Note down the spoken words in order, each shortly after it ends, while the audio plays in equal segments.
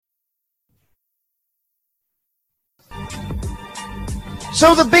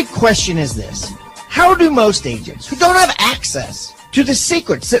So the big question is this: how do most agents who don't have access to the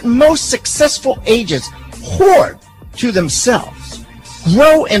secrets that most successful agents hoard to themselves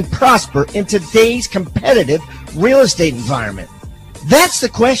grow and prosper in today's competitive real estate environment? That's the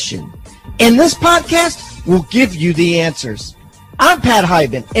question. And this podcast will give you the answers. I'm Pat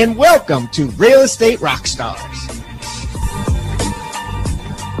Hiban, and welcome to Real Estate Rockstars.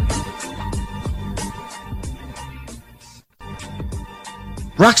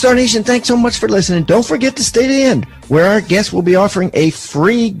 Rockstar Nation, thanks so much for listening. Don't forget to stay to the end, where our guests will be offering a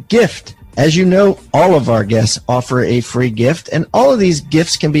free gift. As you know, all of our guests offer a free gift, and all of these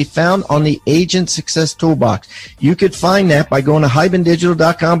gifts can be found on the Agent Success Toolbox. You could find that by going to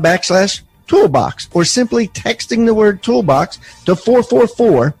hibandigital.com/toolbox, or simply texting the word toolbox to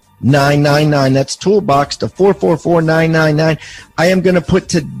 444-999. That's toolbox to 444-999. I am going to put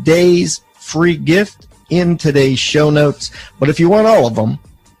today's free gift in today's show notes, but if you want all of them,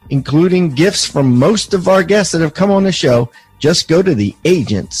 including gifts from most of our guests that have come on the show, just go to the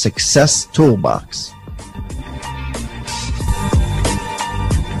Agent Success Toolbox.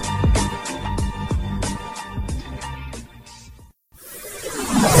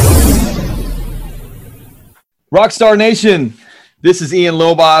 Rockstar Nation, this is Ian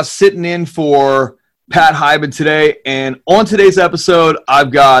Lobos sitting in for Pat Hiban today, and on today's episode,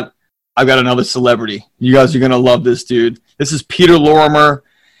 I've got another celebrity. You guys are going to love this dude. This is Peter Lorimer.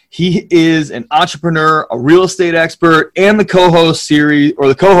 He is an entrepreneur, a real estate expert, and the co-host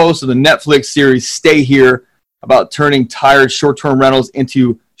of the Netflix series Stay Here, about turning tired short-term rentals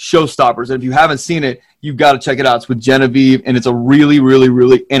into showstoppers. And if you haven't seen it, you've got to check it out. It's with Genevieve, and it's a really, really,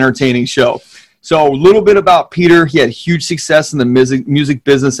 really entertaining show. So a little bit about Peter. He had huge success in the music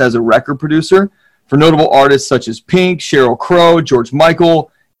business as a record producer for notable artists such as Pink, Sheryl Crow, George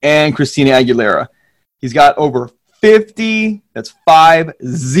Michael, and Christina Aguilera. He's got over 50, that's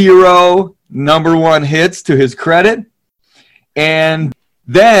 50 number one hits to his credit. And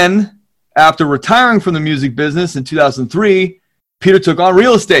then, after retiring from the music business in 2003, Peter took on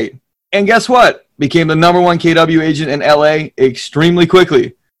real estate. And guess what? Became the number one KW agent in LA extremely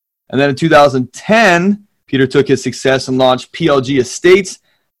quickly. And then in 2010, Peter took his success and launched PLG Estates,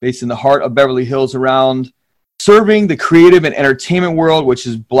 based in the heart of Beverly Hills, around serving the creative and entertainment world, which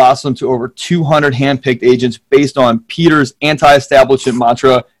has blossomed to over 200 handpicked agents based on Peter's anti-establishment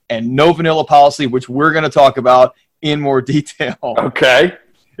mantra and no vanilla policy, which we're going to talk about in more detail. Okay.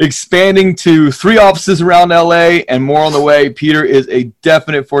 Expanding to 3 offices around LA and more on the way, Peter is a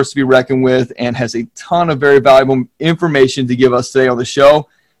definite force to be reckoned with and has a ton of very valuable information to give us today on the show.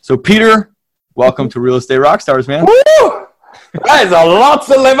 So, Peter, welcome to Real Estate Rockstars, man. Woo! That is a lot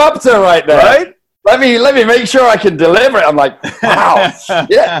to live up to right there. Right? Let me make sure I can deliver it. I'm like, wow,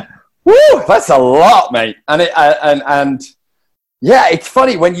 yeah, woo, that's a lot, mate. And yeah, it's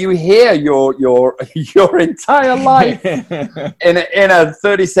funny when you hear your entire life in a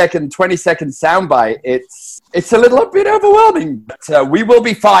 30-second, 20-second soundbite. It's a little bit overwhelming. But we will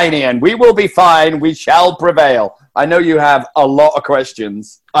be fine, Ian. We will be fine. We shall prevail. I know you have a lot of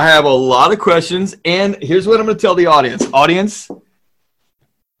questions. I have a lot of questions, and here's what I'm going to tell the audience. Audience,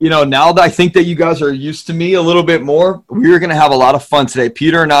 you know, now that I think that you guys are used to me a little bit more, we're going to have a lot of fun today.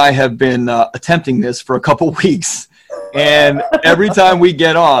 Peter and I have been attempting this for a couple weeks, and every time we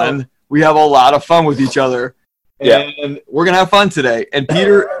get on, we have a lot of fun with each other, and we're going to have fun today. And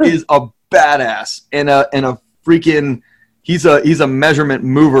Peter is a badass and a freaking he's a measurement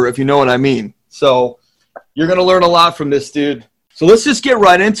mover, if you know what I mean. So you're going to learn a lot from this dude. So let's just get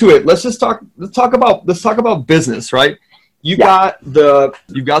right into it. Let's talk about business, right? You've got the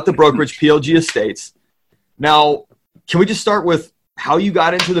brokerage PLG Estates. Now, can we just start with how you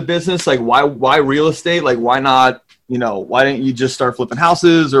got into the business? Like, why real estate? Like, why not, why didn't you just start flipping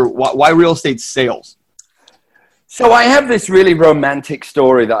houses, or why real estate sales? So I have this really romantic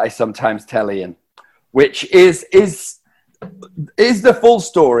story that I sometimes tell Ian, which is the full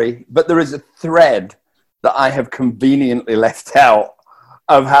story, but there is a thread that I have conveniently left out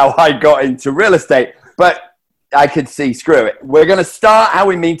of how I got into real estate. But I could see, screw it. We're going to start how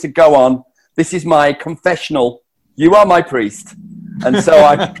we mean to go on. This is my confessional. You are my priest. And so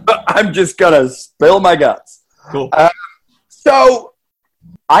I'm just going to spill my guts. Cool. So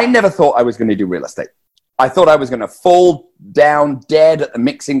I never thought I was going to do real estate. I thought I was going to fall down dead at the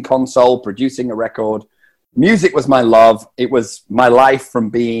mixing console, producing a record. Music was my love. It was my life from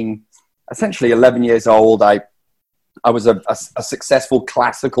being essentially 11 years old. I was a successful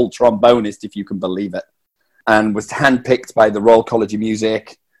classical trombonist, if you can believe it, and was handpicked by the Royal College of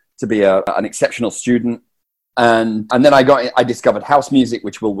Music to be an exceptional student. And then I discovered house music,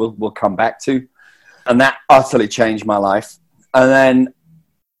 which we'll come back to. And that utterly changed my life. And then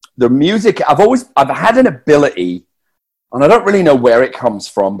the music, I've had an ability, and I don't really know where it comes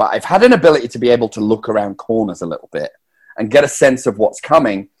from, but I've had an ability to be able to look around corners a little bit and get a sense of what's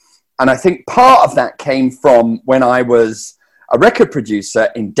coming. And I think part of that came from when I was a record producer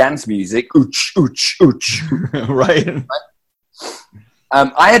in dance music. Ooch, ooch, ooch. Right.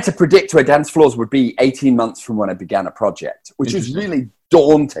 I had to predict where dance floors would be 18 months from when I began a project, which is really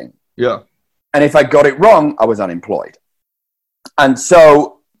daunting. Yeah. And if I got it wrong, I was unemployed. And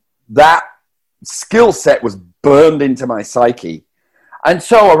so that skill set was burned into my psyche. And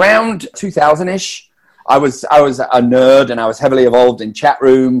so around 2000-ish, I was a nerd, and I was heavily involved in chat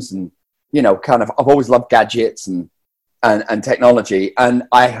rooms, and, you know, kind of, I've always loved gadgets and technology. And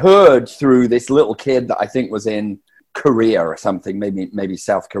I heard through this little kid that I think was in Korea or something, maybe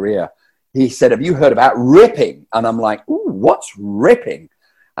South Korea. He said, "Have you heard about ripping?" And I'm like, "Ooh, what's ripping?"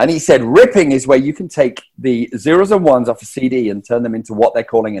 And he said, "Ripping is where you can take the zeros and ones off a CD and turn them into what they're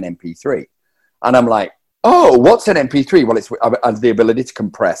calling an MP3. And I'm like, "Oh, what's an MP3? Well, it's the ability to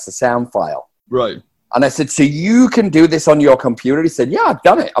compress a sound file." Right. And I said, "So you can do this on your computer?" He said, "Yeah, I've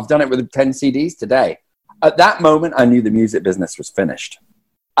done it. I've done it with 10 CDs today." At that moment, I knew the music business was finished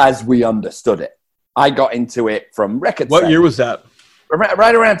as we understood it. I got into it from record What sales. year was that?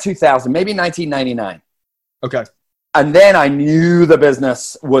 Right around 2000, maybe 1999. Okay. And then I knew the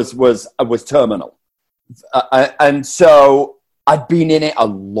business was terminal. And so I'd been in it a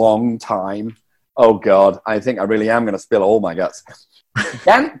long time. Oh, God, I think I really am going to spill all my guts.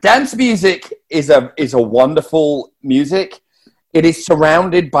 Dance music is a wonderful music. It is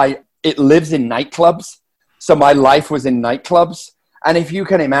surrounded by, it lives in nightclubs. So my life was in nightclubs. And if you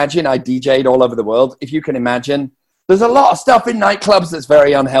can imagine, I DJ'd all over the world. If you can imagine, there's a lot of stuff in nightclubs that's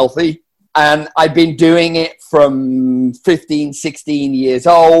very unhealthy. And I've been doing it from 15, 16 years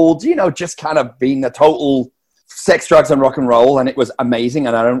old, you know, just kind of being the total sex, drugs, and rock and roll. And it was amazing.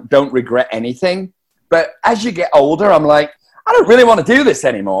 And I don't regret anything. But as you get older, I'm like, I don't really want to do this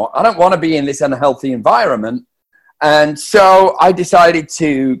anymore. I don't want to be in this unhealthy environment. And so I decided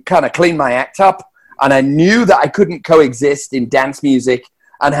to kind of clean my act up. And I knew that I couldn't coexist in dance music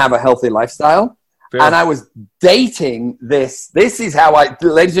and have a healthy lifestyle. Fair. And I was dating this. This is how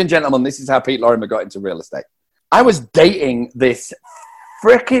ladies and gentlemen, this is how Pete Lorimer got into real estate. I was dating this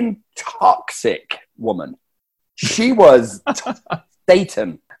freaking toxic woman. She was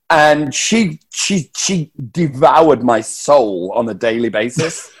Satan. And she devoured my soul on a daily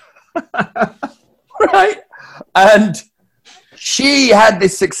basis. Right? And she had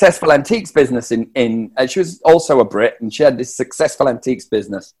this successful antiques business in she was also a Brit, and she had this successful antiques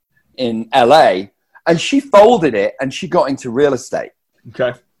business in LA, and she folded it and she got into real estate.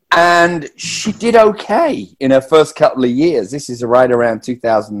 Okay. And she did okay in her first couple of years. This is right around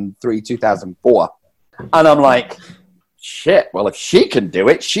 2003, 2004. And I'm like, shit, well, if she can do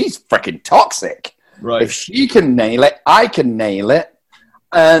it, she's freaking toxic. Right. If she can nail it, I can nail it.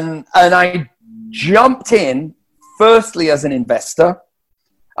 And I jumped in, firstly as an investor,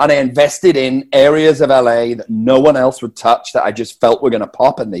 and I invested in areas of LA that no one else would touch, that I just felt were going to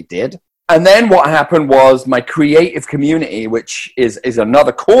pop, and they did. And then what happened was my creative community, which is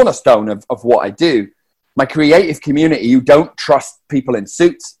another cornerstone of what I do, my creative community, you don't trust people in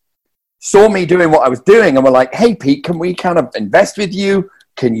suits, saw me doing what I was doing and were like, "Hey, Pete, can we kind of invest with you?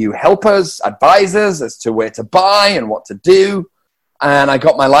 Can you help us, advise us as to where to buy and what to do?" And I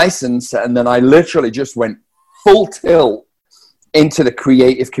got my license, and then I literally just went full tilt into the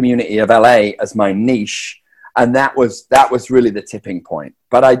creative community of LA as my niche. And that was really the tipping point.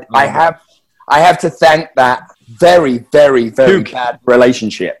 But I have to thank that very, very, very bad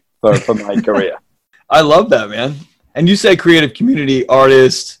relationship for my career. I love that, man. And you say creative community,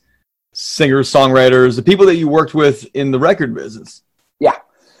 artists, singers, songwriters, the people that you worked with in the record business. Yeah.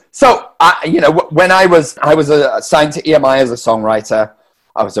 So, when I was assigned to EMI as a songwriter,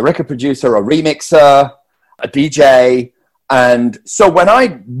 I was a record producer, a remixer, a DJ. And so when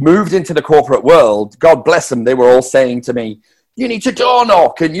I moved into the corporate world, God bless them, they were all saying to me, "You need to door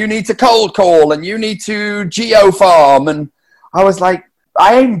knock, and you need to cold call, and you need to geo farm." And I was like,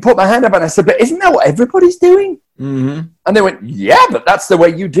 I even put my hand up and I said, "But isn't that what everybody's doing?" Mm-hmm. And they went, "Yeah, but that's the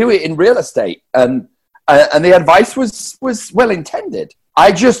way you do it in real estate." And the advice was well intended.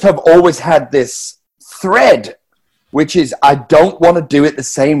 I just have always had this thread, which is I don't want to do it the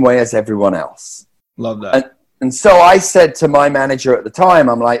same way as everyone else. Love that. And so I said to my manager at the time,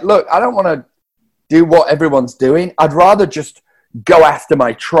 I'm like, "Look, I don't want to do what everyone's doing. I'd rather just go after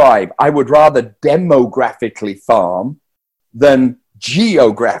my tribe. I would rather demographically farm than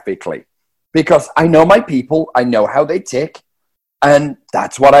geographically, because I know my people, I know how they tick, and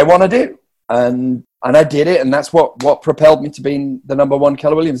that's what I want to do." And And I did it, and that's what propelled me to being the number one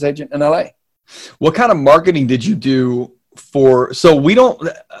Keller Williams agent in LA. What kind of marketing did you do for? So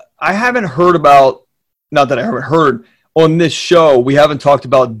I haven't heard about. Not that I haven't heard on this show. We haven't talked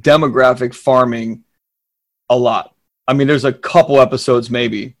about demographic farming a lot. I mean, there's a couple episodes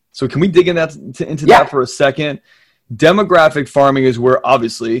maybe. So can we dig into that for a second? Demographic farming is where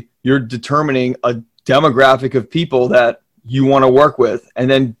obviously you're determining a demographic of people that you want to work with, and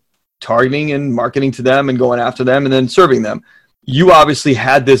then targeting and marketing to them and going after them and then serving them. You obviously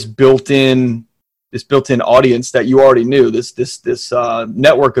had this built-in audience that you already knew, this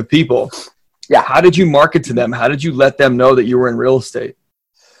network of people. Yeah. How did you market to them? How did you let them know that you were in real estate?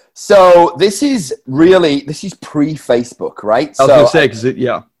 So this is pre-Facebook, right? I was going to say, because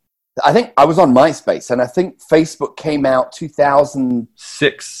I think I was on MySpace, and I think Facebook came out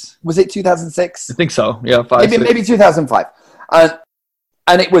 2006. Was it 2006? I think so. Yeah, maybe 2005.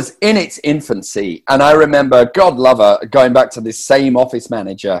 And it was in its infancy. And I remember, God love her, going back to this same office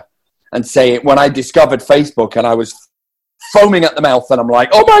manager and saying, when I discovered Facebook, and I was foaming at the mouth, and I'm like,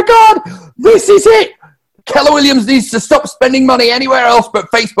 oh my God, this is it. Keller Williams needs to stop spending money anywhere else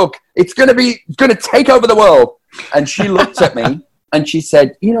but Facebook. It's going to take over the world. And she looked at me and she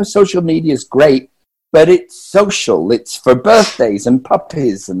said, social media is great, but it's social. It's for birthdays and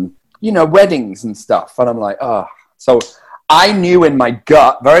puppies and, weddings and stuff. And I'm like, oh. So I knew in my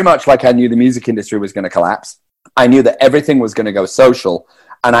gut, very much like I knew the music industry was going to collapse. I knew that everything was going to go social,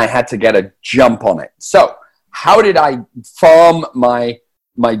 and I had to get a jump on it. So how did I farm my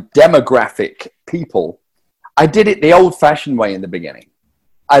demographic people? I did it the old-fashioned way in the beginning.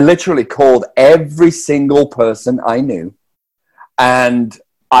 I literally called every single person I knew, and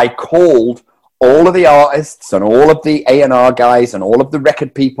I called all of the artists and all of the A&R guys and all of the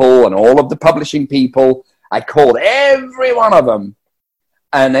record people and all of the publishing people. I called every one of them,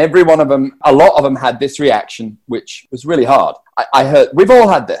 and every one of them, a lot of them had this reaction, which was really hard. I heard, we've all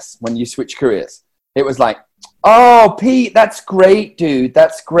had this when you switch careers. It was like, oh, Pete, that's great, dude.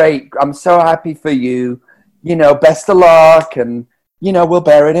 That's great. I'm so happy for you. Best of luck, and, we'll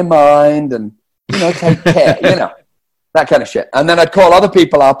bear it in mind, and, take care, that kind of shit. And then I'd call other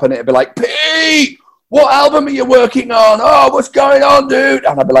people up, and it'd be like, Pete, what album are you working on? Oh, what's going on, dude?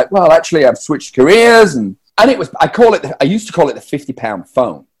 And I'd be like, well, actually, I've switched careers, and I used to call it the 50-pound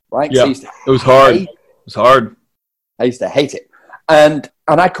phone, right? Yeah, So it was hard. It was hard. I used to hate it. And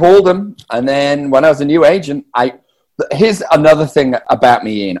I called them, and then when I was a new agent, here's another thing about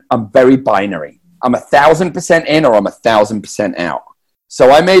me, Ian. I'm very binary. I'm 1,000% in, or I'm 1,000% out. So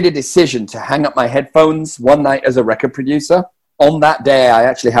I made a decision to hang up my headphones one night as a record producer. On that day, I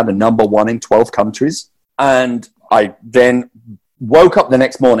actually had a number one in 12 countries. And I then woke up the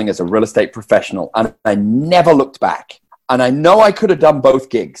next morning as a real estate professional, and I never looked back. And I know I could have done both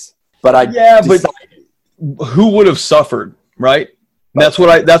gigs, but but who would have suffered, right? That's what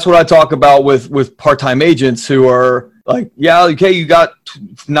I talk about with part-time agents who are like, yeah, okay, you got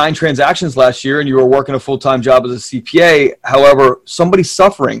 9 transactions last year and you were working a full-time job as a CPA. However, somebody's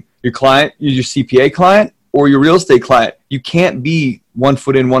suffering. Your client, your CPA client, or your real estate client. You can't be 1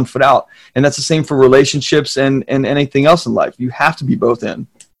 foot in, 1 foot out. And that's the same for relationships and anything else in life. You have to be both in.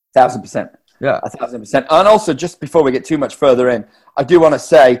 1,000%. Yeah. 1,000%. And also, just before we get too much further in, I do want to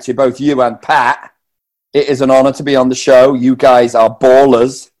say to both you and Pat, it is an honor to be on the show. You guys are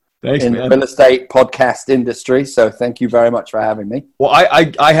ballers. Thanks, in man. the real estate podcast industry. So thank you very much for having me. Well,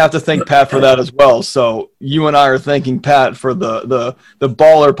 I have to thank Pat for that as well. So you and I are thanking Pat for the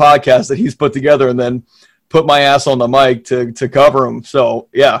baller podcast that he's put together and then put my ass on the mic to cover him. So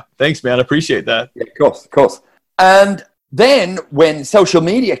yeah, thanks, man. I appreciate that. Yeah, of course. And then when social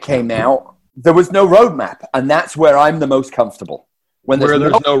media came out, there was no roadmap. And that's where I'm the most comfortable. Where there's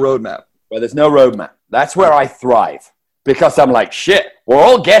no roadmap. Where there's no roadmap. That's where I thrive. Because I'm like, shit, we're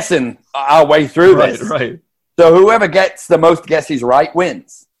all guessing our way through this. Right. So whoever gets the most guesses right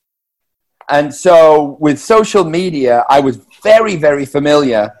wins. And so with social media, I was very, very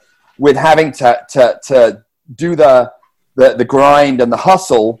familiar with having to do the grind and the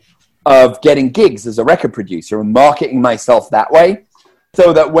hustle of getting gigs as a record producer and marketing myself that way.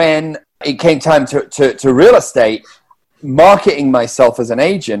 So that when it came time to real estate, marketing myself as an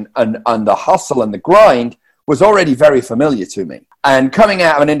agent and the hustle and the grind was already very familiar to me. And coming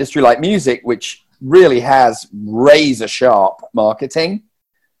out of an industry like music, which really has razor sharp marketing,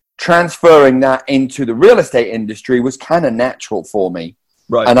 transferring that into the real estate industry was kind of natural for me.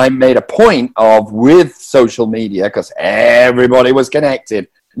 Right. And I made a point of, with social media, because everybody was connected.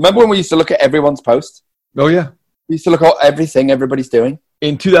 Remember when we used to look at everyone's posts? Oh, yeah. We used to look at everything everybody's doing.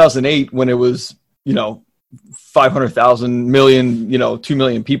 In 2008, when it was, 500,000 million, 2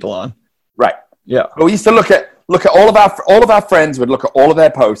 million people on. Right. Yeah. But we used to look at all of our friends would look at all of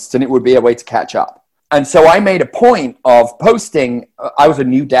their posts, and it would be a way to catch up. And so I made a point of posting. I was a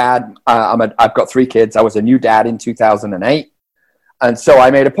new dad. I've got 3 kids. I was a new dad in 2008. And so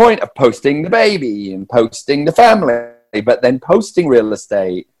I made a point of posting the baby and posting the family, but then posting real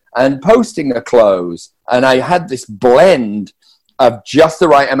estate and posting the clothes. And I had this blend of just the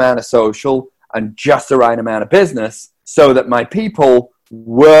right amount of social and just the right amount of business, so that my people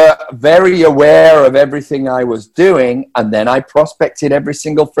were very aware of everything I was doing. And then I prospected every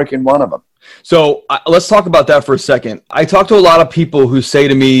single freaking one of them. So let's talk about that for a second. I talk to a lot of people who say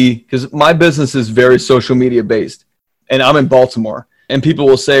to me, because my business is very social media based, and I'm in Baltimore, and people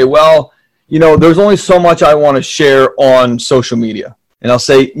will say, well, there's only so much I want to share on social media. And I'll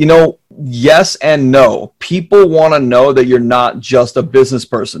say, yes and no. People want to know that you're not just a business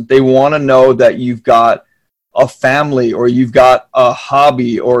person. They want to know that you've got a family, or you've got a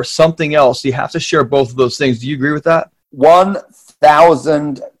hobby, or something else. You have to share both of those things. Do you agree with that?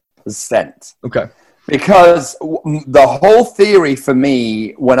 1,000%. Okay. Because the whole theory for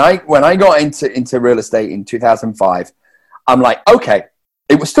me, when I got into real estate in 2005, I'm like, okay,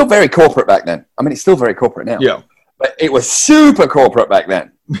 it was still very corporate back then. I mean, it's still very corporate now. Yeah. But it was super corporate back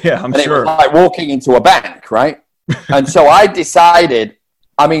then. Yeah, I'm and sure. It was like walking into a bank, right? And so I decided,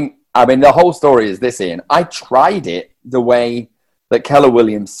 I mean, the whole story is this, Ian. I tried it the way that Keller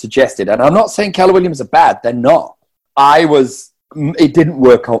Williams suggested. And I'm not saying Keller Williams are bad. They're not. It didn't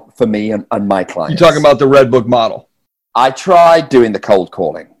work out for me and my clients. You're talking about the Red Book model. I tried doing the cold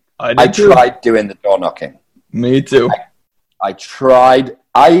calling. I tried doing the door knocking. Me too. I tried.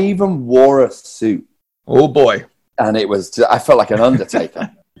 I even wore a suit. Oh, boy. And I felt like an undertaker.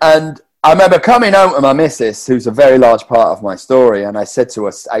 And I remember coming home to my missus, who's a very large part of my story, and I said to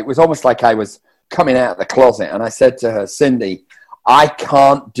her, it was almost like I was coming out of the closet, and I said to her, Cindy, I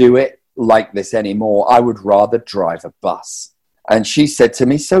can't do it like this anymore. I would rather drive a bus. And she said to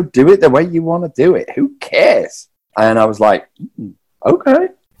me, so do it the way you want to do it. Who cares? And I was like, okay.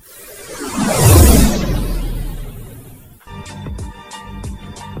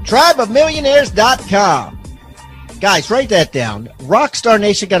 TribeOfMillionaires.com. Guys, write that down. Rockstar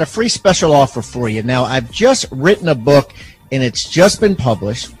Nation got a free special offer for you. Now, I've just written a book, and it's just been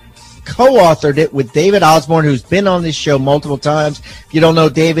published. Co-authored it with David Osborne, who's been on this show multiple times. If you don't know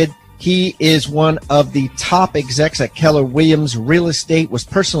David, he is one of the top execs at Keller Williams Real Estate, was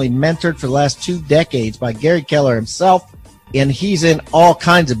personally mentored for the last 2 decades by Gary Keller himself, and he's in all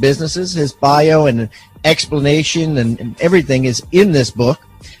kinds of businesses. His bio and explanation and everything is in this book.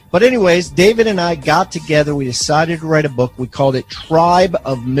 But anyways, David and I got together. We decided to write a book. We called it Tribe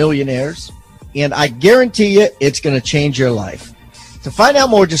of Millionaires, and I guarantee you it's going to change your life. To find out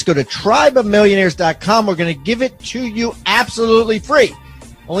more, just go to tribeofmillionaires.com. We're going to give it to you absolutely free.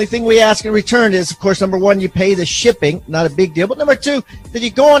 Only thing we ask in return is, of course, number 1, you pay the shipping, not a big deal. But number 2, that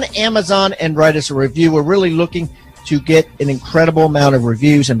you go on Amazon and write us a review. We're really looking to get an incredible amount of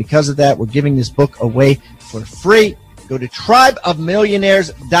reviews, and because of that, we're giving this book away for free. Go to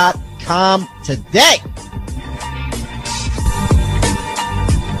tribeofmillionaires.com today.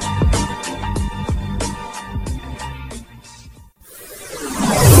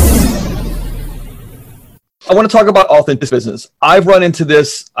 I want to talk about authentic business. I've run into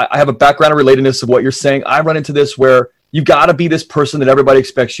this. I have a background of relatedness of what you're saying. I've run into this where you got to be this person that everybody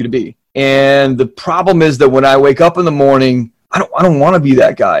expects you to be. And the problem is that when I wake up in the morning, I don't want to be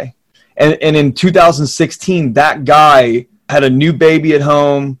that guy. And in 2016, that guy had a new baby at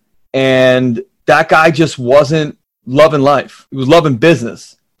home, and that guy just wasn't loving life. He was loving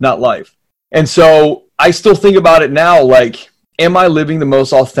business, not life. And so I still think about it now, like, am I living the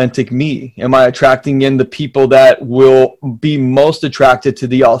most authentic me? Am I attracting in the people that will be most attracted to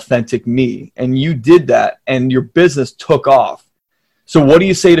the authentic me? And you did that, and your business took off. So what do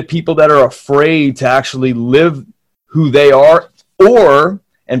you say to people that are afraid to actually live who they are? Or,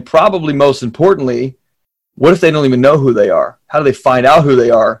 and probably most importantly, what if they don't even know who they are? How do they find out who they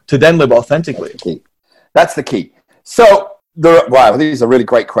are to then live authentically? That's the key. So, wow, these are really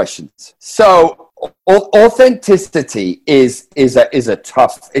great questions. So, authenticity is a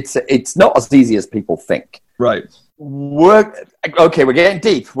tough. It's not as easy as people think. Right. We're getting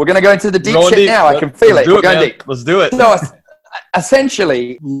deep. We're going to go into the deep shit now. I can feel it. We're going deep. Let's do it. So,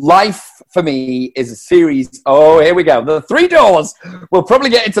 essentially, life for me is a series. Oh, here we go. The 3 doors. We'll probably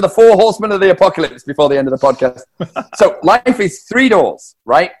get into the 4 horsemen of the apocalypse before the end of the podcast. So life is 3 doors,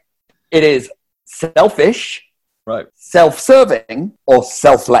 right? It is selfish, right, self-serving, or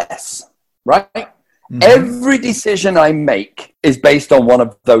selfless, right? Mm-hmm. Every decision I make is based on one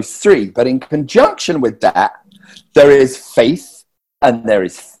of those 3. But in conjunction with that, there is faith and there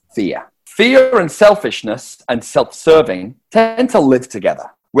is fear. fear and selfishness and self-serving tend to live together,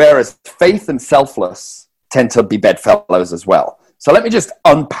 whereas faith and selfless tend to be bedfellows as well. So let me just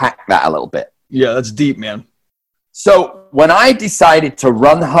unpack that a little bit. Yeah, that's deep, man. So when I decided to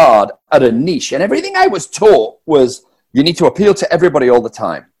run hard at a niche, and everything I was taught was you need to appeal to everybody all the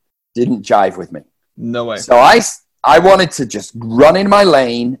time, didn't jive with me. No way. So I wanted to just run in my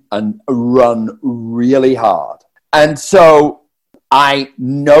lane and run really hard. And so I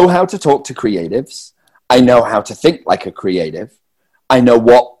know how to talk to creatives. I know how to think like a creative. I know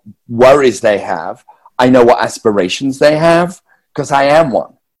what worries they have. I know what aspirations they have because I am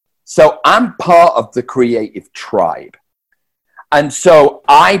one. So I'm part of the creative tribe. And so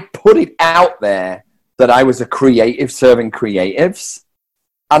I put it out there that I was a creative serving creatives.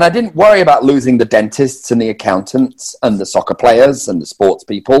 And I didn't worry about losing the dentists and the accountants and the soccer players and the sports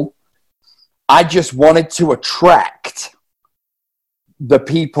people. I just wanted to attract the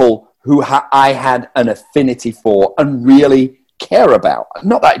people who I had an affinity for and really care about.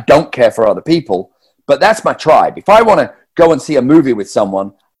 Not that I don't care for other people, but that's my tribe. If I want to go and see a movie with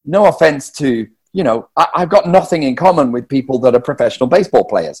someone, no offense to, I've got nothing in common with people that are professional baseball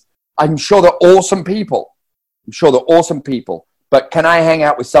players. I'm sure they're awesome people. But can I hang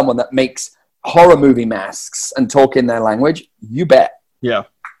out with someone that makes horror movie masks and talk in their language? You bet. Yeah.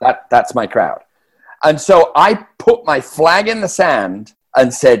 That's my crowd. And so I put my flag in the sand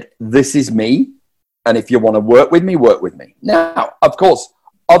and said, this is me. And if you want to work with me, work with me. Now, of course,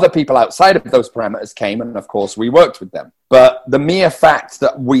 other people outside of those parameters came, and of course, we worked with them. But the mere fact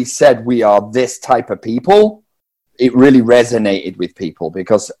that we said we are this type of people, it really resonated with people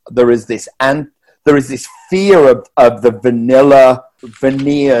because there is this fear of the vanilla,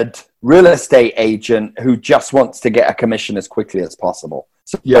 veneered real estate agent who just wants to get a commission as quickly as possible.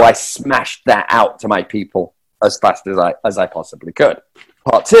 So I smashed that out to my people as fast as I possibly could.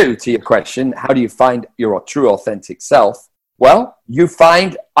 Part two, to your question, how do you find your true authentic self? Well,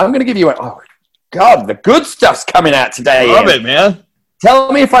 I'm going to give you the good stuff's coming out today. Love it, man.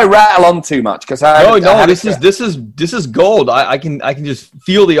 Tell me if I rattle on too much because this is gold. I can just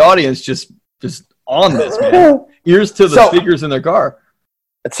feel the audience just on this, man. Ears to the speakers in their car.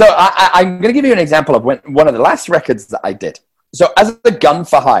 So I'm going to give you an example of one of the last records that I did. So as a gun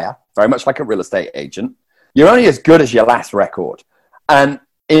for hire, very much like a real estate agent, you're only as good as your last record. And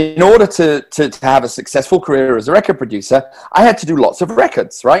in order to have a successful career as a record producer, I had to do lots of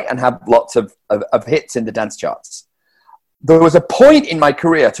records, right? And have lots of hits in the dance charts. There was a point in my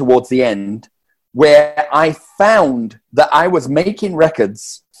career towards the end where I found that I was making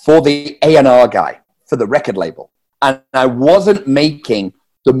records for the A&R guy, for the record label. And I wasn't making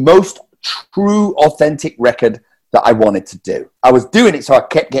the most true, authentic record that I wanted to do. I was doing it so I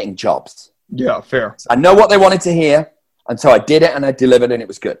kept getting jobs. Yeah, fair. I know what they wanted to hear. And so I did it and I delivered and it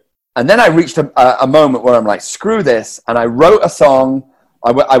was good. And then I reached a moment where I'm like, screw this. And I wrote a song.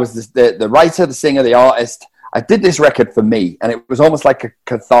 I was the writer, the singer, the artist. I did this record for me. And it was almost like a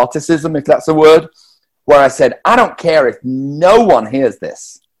catharticism, if that's a word, where I said, I don't care if no one hears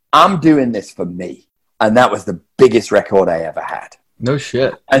this. I'm doing this for me. And that was the biggest record I ever had. No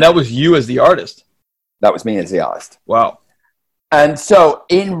shit. And that was you as the artist? That was me as the artist. Wow. And so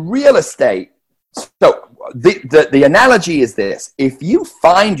in real estate, the analogy is this. If you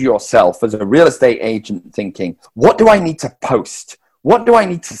find yourself as a real estate agent thinking, what do I need to post? What do I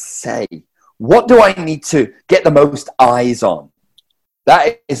need to say? What do I need to get the most eyes on?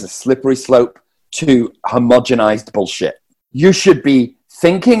 That is a slippery slope to homogenized bullshit. You should be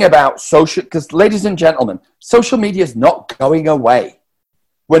thinking about social, because ladies and gentlemen, social media is not going away.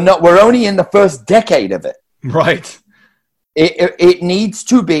 We're only in the first decade of it. Right. It needs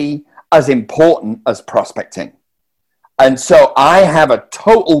to be as important as prospecting. And so I have a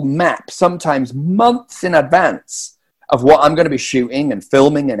total map, sometimes months in advance, of what I'm going to be shooting and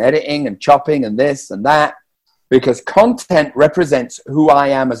filming and editing and chopping and this and that, because content represents who I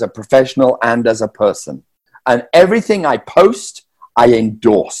am as a professional and as a person. And everything I post, I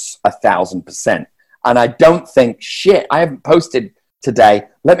endorse 1,000%. And I don't think, shit, I haven't posted today.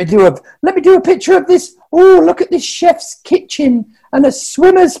 Let me do a picture of this. Oh, look at this chef's kitchen and a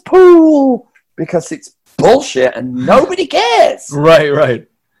swimmer's pool, because it's bullshit and nobody cares. Right.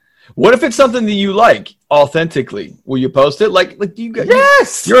 What if it's something that you like authentically? Will you post it? Like you got?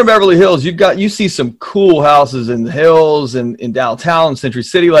 Yes. You're in Beverly Hills. You see some cool houses in the hills and in downtown Century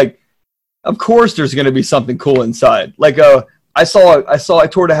City. Like, of course, there's going to be something cool inside. Like I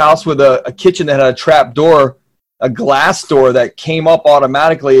toured a house with a kitchen that had a trap door, a glass door that came up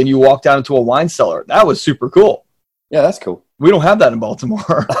automatically, and you walk down into a wine cellar. That was super cool. Yeah, that's cool. We don't have that in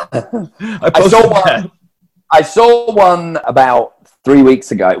Baltimore. I saw one about 3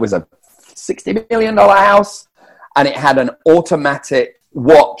 weeks ago. It was a $60 million house, and it had an automatic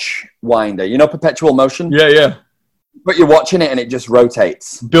watch winder, you know, perpetual motion. Yeah. But you're watching it and it just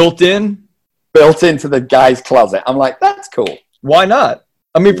rotates. Built into the guy's closet. I'm like, that's cool. Why not?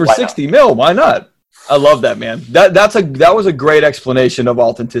 I mean, for 60 mil, why not? I love that, man. That was a great explanation of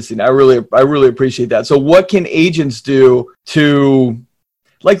authenticity. I really appreciate that. So what can agents do to,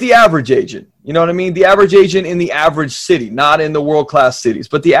 like the average agent, you know what I mean? The average agent in the average city, not in the world-class cities,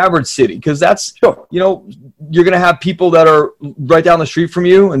 but the average city. Because that's, sure. You know, you're going to have people that are right down the street from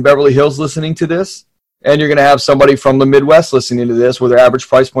you in Beverly Hills listening to this. And you're going to have somebody from the Midwest listening to this where their average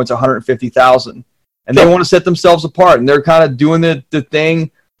price point's $150,000. And they want to set themselves apart. And they're kind of doing the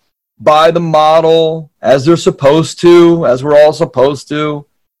thing by the model as they're supposed to, as we're all supposed to.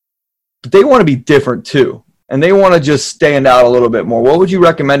 But they want to be different too. And they want to just stand out a little bit more. What would you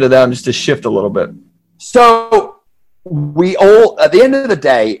recommend to them just to shift a little bit? So we all, at the end of the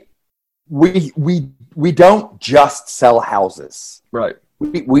day, we don't just sell houses. Right.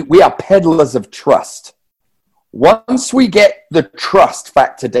 We are peddlers of trust. Once we get the trust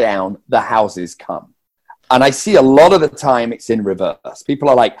factor down, the houses come. And I see a lot of the time it's in reverse. People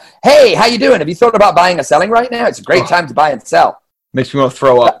are like, hey, how you doing? Have you thought about buying or selling right now? It's a great time to buy and sell. Makes me want to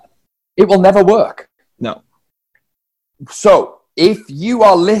throw up. It will never work. No. So if you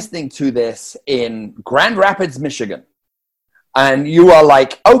are listening to this in Grand Rapids, Michigan, and you are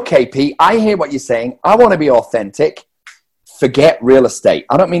like, okay, Pete, I hear what you're saying. I want to be authentic. Forget real estate.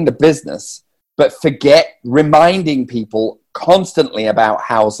 I don't mean the business, but forget reminding people constantly about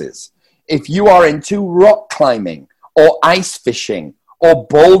houses. If you are into rock climbing or ice fishing or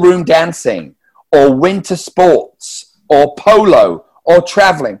ballroom dancing or winter sports or polo or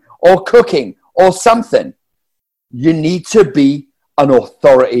traveling or cooking or something, you need to be an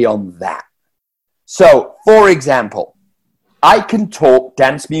authority on that. So, for example, I can talk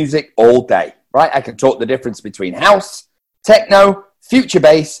dance music all day, right? I can talk the difference between house, techno, future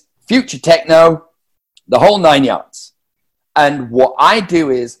bass, future techno, the whole 9 yards. And what I do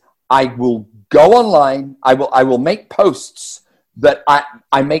is I will go online. I will make posts that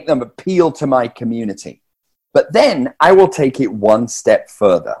I make them appeal to my community. But then I will take it one step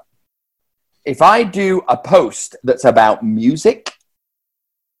further. If I do a post that's about music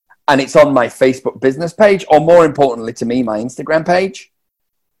and it's on my Facebook business page, or more importantly to me, my Instagram page,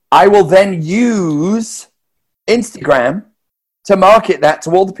 I will then use Instagram to market that to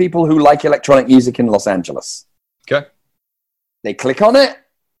all the people who like electronic music in Los Angeles. Okay. They click on it.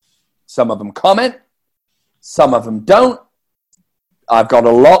 Some of them comment. Some of them don't. I've got a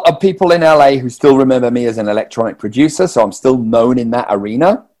lot of people in LA who still remember me as an electronic producer, so I'm still known in that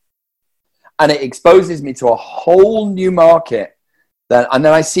arena. And it exposes me to a whole new market. And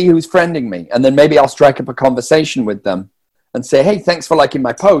then I see who's friending me. And then maybe I'll strike up a conversation with them and say, hey, thanks for liking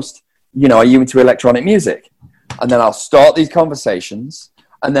my post. You know, are you into electronic music? And then I'll start these conversations.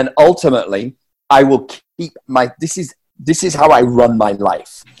 And then ultimately, I will keep this is how I run my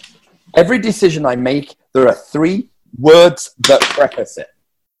life. Every decision I make, there are 3 words that preface it.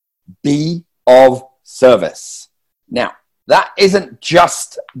 Be of service. Now, that isn't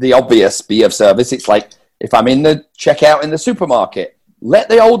just the obvious be of service. It's like if I'm in the checkout in the supermarket, let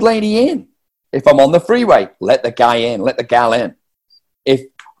the old lady in. If I'm on the freeway, let the guy in, let the gal in. If,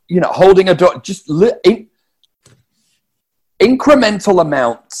 you know, holding a door, just incremental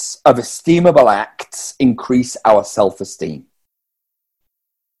amounts of esteemable acts increase our self-esteem.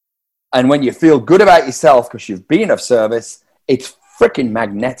 And when you feel good about yourself because you've been of service, it's freaking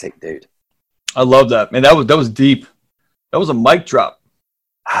magnetic, dude. I love that, man. That was deep. That was a mic drop.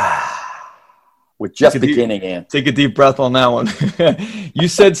 We're just beginning, Ian. Take a deep breath on that one. You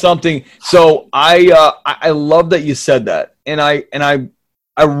said something. So I love that you said that, and I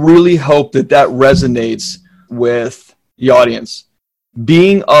really hope that resonates with the audience.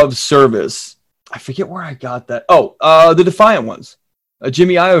 Being of service. I forget where I got that. Oh, the Defiant Ones.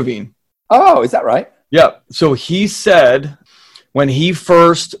 Jimmy Iovine. Oh, is that right? Yeah. So he said when he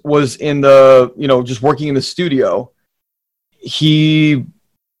first was in the, just working in the studio, he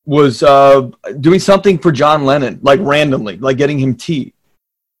was doing something for John Lennon, like randomly, like getting him tea.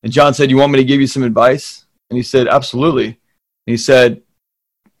 And John said, you want me to give you some advice? And he said, absolutely. And he said,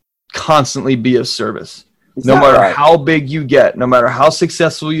 constantly be of service. No matter how big you get, no matter how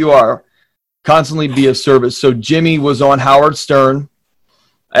successful you are, constantly be of service. So Jimmy was on Howard Stern,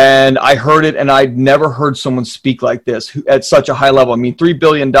 and I heard it, and I'd never heard someone speak like this at such a high level. I mean, $3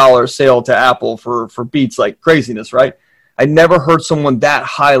 billion sale to Apple for Beats, like craziness, right? I never heard someone that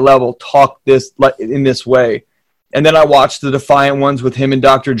high level talk in this way. And then I watched the Defiant Ones with him and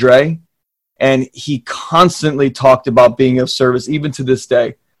Dr. Dre, and he constantly talked about being of service, even to this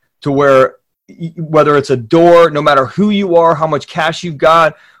day. to where whether it's a door, no matter who you are, how much cash you've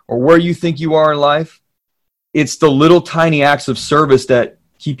got, or where you think you are in life, it's the little tiny acts of service that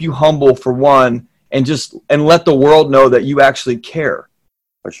keep you humble, for one, and let the world know that you actually care.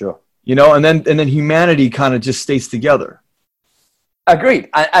 For sure. You know, and then humanity kind of just stays together. Agreed.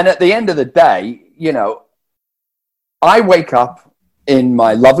 And at the end of the day, you know, I wake up in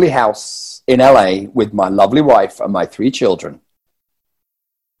my lovely house in LA with my lovely wife and my 3 children.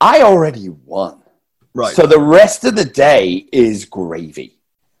 I already won. Right. So the rest of the day is gravy.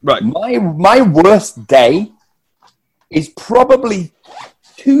 Right. My worst day is probably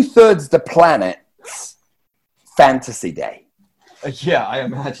 2/3 the planet's fantasy day. Yeah, I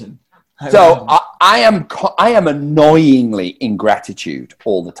imagine. I am annoyingly in gratitude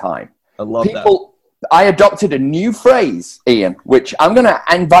all the time. I love that. I adopted a new phrase, Ian, which I'm going to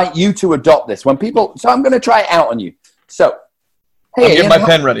invite you to adopt this. So I'm going to try it out on you. So, hey, I'm getting Ian, my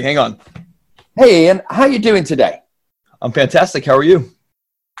pen ready. Hang on. Hey, Ian, how you doing today? I'm fantastic. How are you?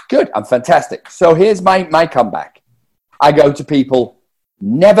 Good. I'm fantastic. So here's my comeback. I go to people,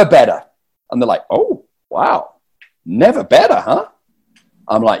 never better. And they're like, oh, wow, never better, huh?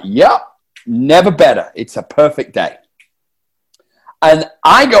 I'm like, yep, never better. It's a perfect day. And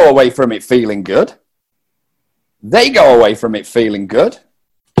I go away from it feeling good. They go away from it feeling good.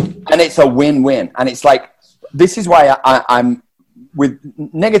 And it's a win-win. And it's like, this is why I'm with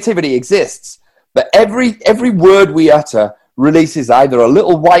negativity exists. But every word we utter releases either a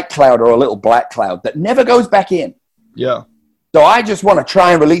little white cloud or a little black cloud that never goes back in. Yeah. So I just want to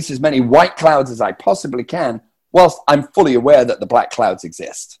try and release as many white clouds as I possibly can, whilst I'm fully aware that the black clouds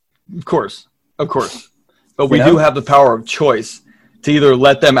exist. Of course. But we do have the power of choice to either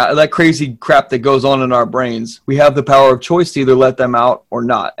let them out. That crazy crap that goes on in our brains, we have the power of choice to either let them out or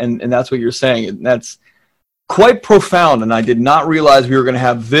not. And that's what you're saying. And that's quite profound. And I did not realize we were going to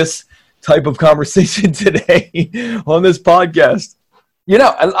have this type of conversation today on this podcast. You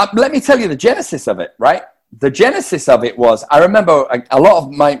know, let me tell you the genesis of it, right? The genesis of it was, I remember a lot of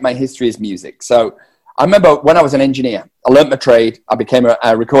my history is music. So I remember when I was an engineer, I learned my trade. I became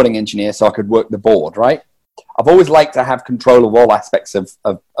a recording engineer so I could work the board, right? I've always liked to have control of all aspects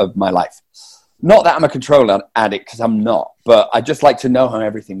of my life. Not that I'm a control addict, because I'm not, but I just like to know how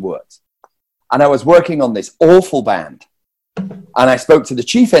everything works. And I was working on this awful band. And I spoke to the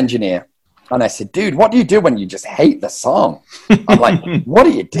chief engineer and I said, dude, what do you do when you just hate the song? I'm like, what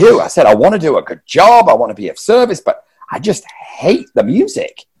do you do? I said, I want to do a good job. I want to be of service, but I just hate the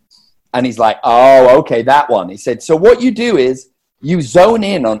music. And he's like, oh, okay, that one. He said, so what you do is you zone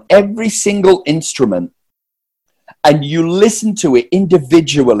in on every single instrument and you listen to it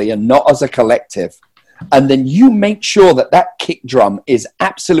individually and not as a collective. And then you make sure that kick drum is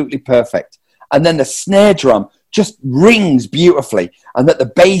absolutely perfect. And then the snare drum just rings beautifully, and that the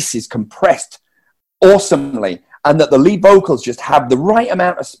bass is compressed awesomely, and that the lead vocals just have the right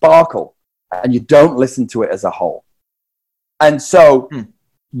amount of sparkle, and you don't listen to it as a whole. And so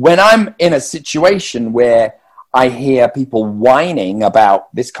when I'm in a situation where I hear people whining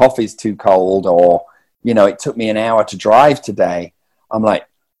about this coffee's too cold, or, you know, it took me an hour to drive today, I'm like,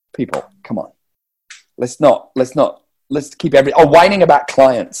 people, come on. Let's keep whining about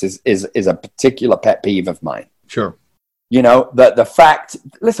clients is a particular pet peeve of mine. Sure. You know, the fact,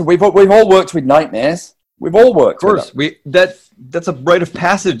 listen, we've all worked with nightmares. We've all worked with them. That's a rite of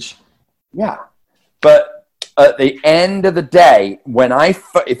passage. Yeah. But at the end of the day, when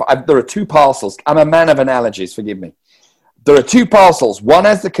there are 2 parcels, I'm a man of analogies, forgive me. There are 2 parcels. One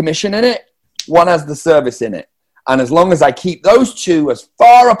has the commission in it, one has the service in it. And as long as I keep those 2 as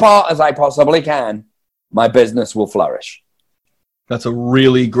far apart as I possibly can, my business will flourish. That's a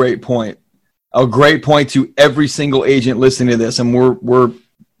really great point. A great point to every single agent listening to this. And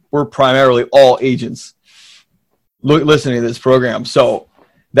we're primarily all agents listening to this program. So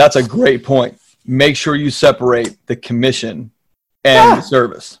that's a great point. Make sure you separate the commission and the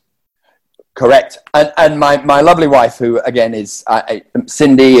service. Correct. And my lovely wife, who again is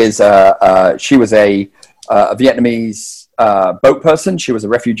Cindy, she was a Vietnamese boat person. She was a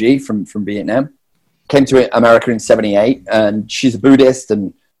refugee from Vietnam. Came to America in 1978, and she's a Buddhist.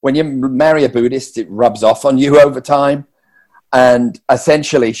 And when you marry a Buddhist, it rubs off on you over time. And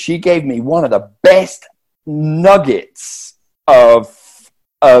essentially, she gave me one of the best nuggets of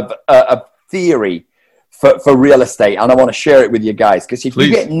theory for real estate, and I want to share it with you guys, because if you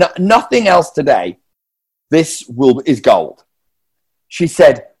get nothing else today, this is gold. She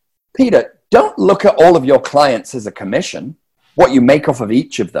said, Peter, don't look at all of your clients as a commission, what you make off of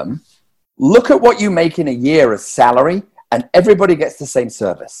each of them. Look at what you make in a year as salary, and everybody gets the same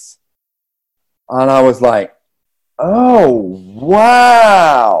service. And I was like, oh,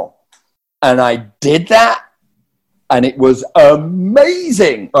 wow. And I did that, and it was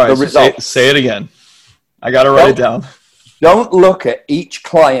amazing. All right, the results. Say it again. I got to write it down. Don't look at each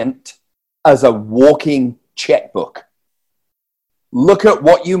client as a walking checkbook. Look at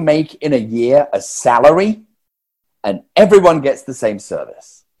what you make in a year as salary, and everyone gets the same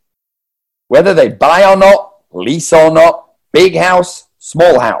service. Whether they buy or not, lease or not, big house,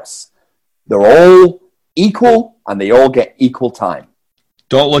 small house, they're all equal, and they all get equal time.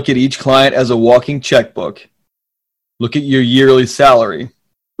 Don't look at each client as a walking checkbook. Look at your yearly salary.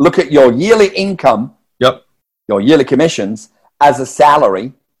 Look at your yearly income, your yearly commissions, as a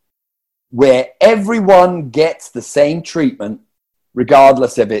salary where everyone gets the same treatment,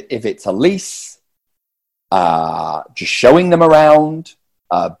 regardless of it, if it's a lease, just showing them around,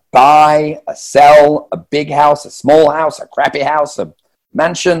 a buy, a sell, a big house, a small house, a crappy house, a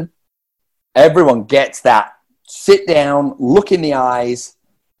mansion. Everyone gets that. Sit down, look in the eyes,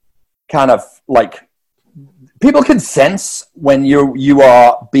 kind of like people can sense when you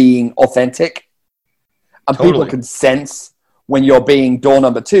are being authentic, and people can sense when you're being door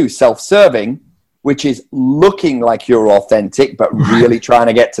number 2, self-serving, which is looking like you're authentic but really trying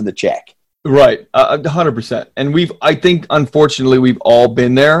to get to the check. Right, 100%. And I think unfortunately we've all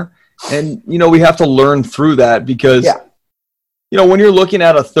been there, and we have to learn through that because when you're looking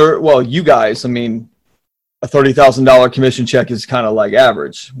at you guys, I mean, a $30,000 commission check is kind of like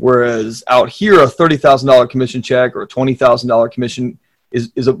average. Whereas out here, a $30,000 commission check or a $20,000 commission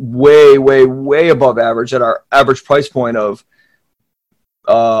is a way, way, way above average at our average price point of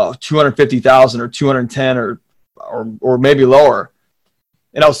 $250,000 or $210,000 or maybe lower.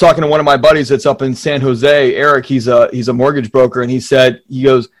 And I was talking to one of my buddies that's up in San Jose, Eric. He's a mortgage broker, and he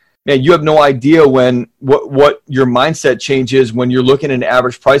goes, man, you have no idea what your mindset change is when you're looking at an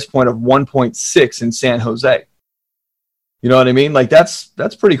average price point of 1.6 in San Jose. You know what I mean? Like that's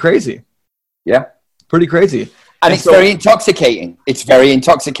pretty crazy. Yeah. Pretty crazy. And it's very intoxicating. It's very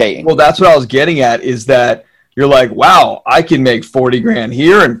intoxicating. Well, that's what I was getting at, is that you're like, wow, I can make 40 grand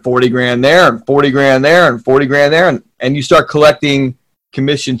here and 40 grand there and 40 grand there and 40 grand there. And you start collecting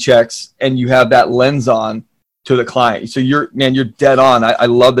commission checks and you have that lens on to the client. So you're dead on. I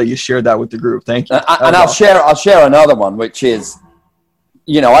love that you shared that with the group. Thank you. And I'll share another one, which is,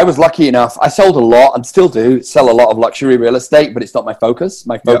 I was lucky enough. I sold a lot and still do sell a lot of luxury real estate, but it's not my focus.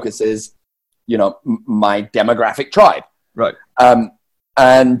 My focus is, my demographic tribe. Right.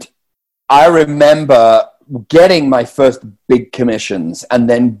 And I remember getting my first big commissions and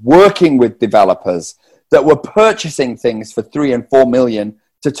then working with developers that were purchasing things for $3 and $4 million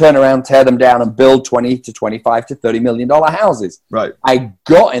to turn around, tear them down, and build $20 to $25 to $30 million houses. Right. I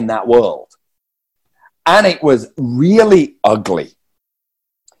got in that world, and it was really ugly.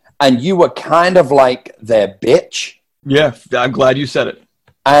 And you were kind of like their bitch. Yeah, I'm glad you said it.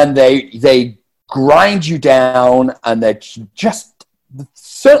 And they grind you down, and they're just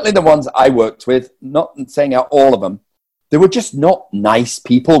certainly the ones I worked with. Not saying out all of them, they were just not nice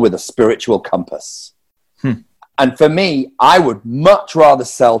people with a spiritual compass. And for me, I would much rather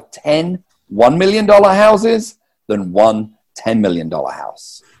sell 10 $1 million houses than one $10 million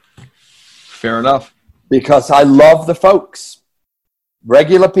house. Fair enough. Because I love the folks.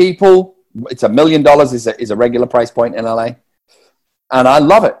 Regular people, it's $1 million is a regular price point in LA. And I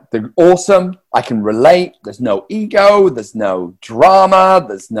love it. They're awesome. I can relate. There's no ego. There's no drama.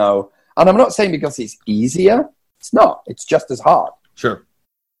 And I'm not saying because it's easier. It's not. It's just as hard. Sure.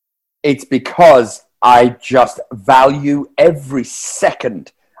 It's because I just value every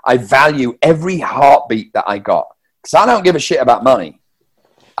second. I value every heartbeat that I got. Because I don't give a shit about money.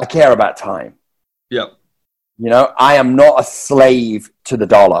 I care about time. Yep. I am not a slave to the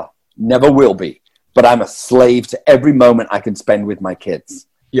dollar. Never will be. But I'm a slave to every moment I can spend with my kids.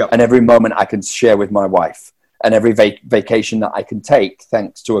 Yep. And every moment I can share with my wife. And every vacation that I can take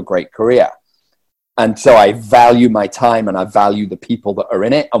thanks to a great career. And so I value my time, and I value the people that are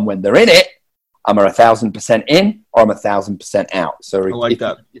in it. And when they're in it, I'm 1,000% in, or I'm 1,000% out. So I like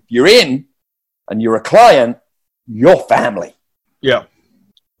that. If you're in and you're a client, you're family. Yeah.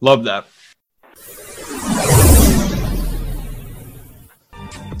 Love that.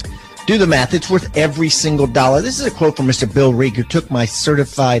 Do the math. It's worth every single dollar. This is a quote from Mr. Bill Reek, who took my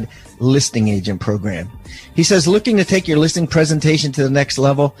certified listing agent program. He says, looking to take your listing presentation to the next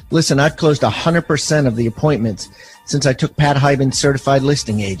level? Listen, I've closed 100% of the appointments since I took Pat Hiban's certified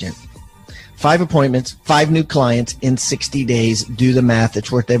listing agent. 5 appointments, 5 new clients in 60 days. Do the math.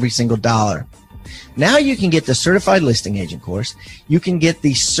 It's worth every single dollar. Now you can get the certified listing agent course. You can get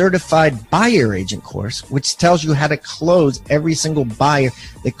the certified buyer agent course, which tells you how to close every single buyer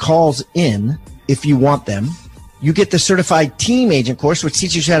that calls in if you want them. You get the Certified Team Agent course, which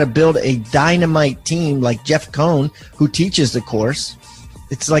teaches you how to build a dynamite team, like Jeff Cohn, who teaches the course.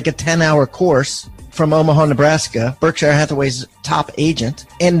 It's like a 10-hour course from Omaha, Nebraska, Berkshire Hathaway's top agent,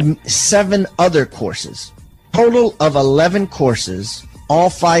 and 7 other courses. Total of 11 courses, all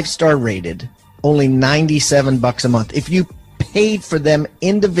 5-star rated, only $97 a month. If you paid for them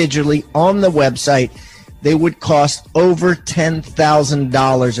individually on the website, they would cost over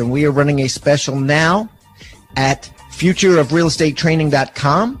 $10,000. And we are running a special now at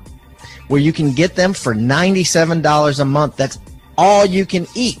futureofrealestatetraining.com, where you can get them for $97 a month. That's all you can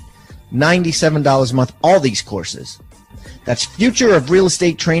eat. $97 a month, all these courses. That's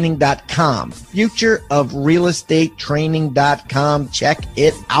futureofrealestatetraining.com. Futureofrealestatetraining.com. Check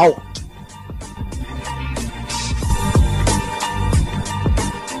it out.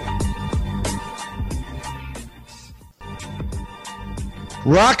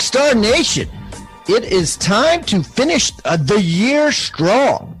 Rockstar Nation, it is time to finish the year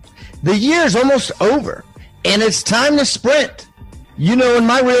strong. The year is almost over, and it's time to sprint. You know, in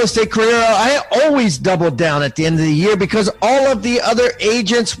my real estate career, I always doubled down at the end of the year because all of the other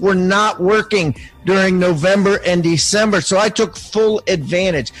agents were not working during November and December. So I took full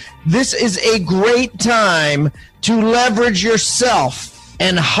advantage. This is a great time to leverage yourself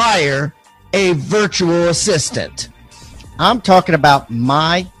and hire a virtual assistant. I'm talking about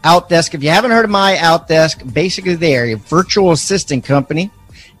My Outdesk. If you haven't heard of My Outdesk, basically they're a virtual assistant company,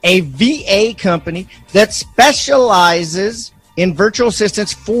 a VA company that specializes in virtual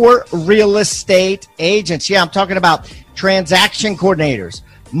assistants for real estate agents. Yeah, I'm talking about transaction coordinators,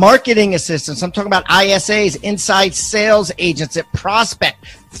 marketing assistants. I'm talking about ISAs, inside sales agents that prospect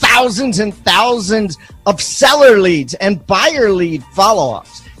thousands and thousands of seller leads and buyer lead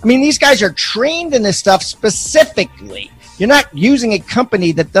follow-ups. I mean, these guys are trained in this stuff specifically. You're not using a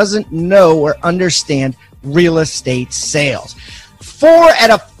company that doesn't know or understand real estate sales. 4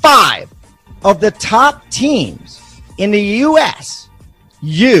 out of 5 of the top teams in the U.S.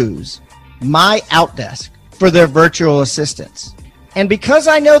 use My Outdesk for their virtual assistants. And because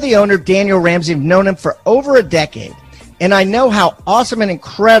I know the owner, Daniel Ramsey, I've known him for over a decade, and I know how awesome and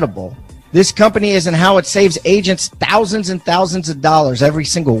incredible this company is and how it saves agents thousands and thousands of dollars every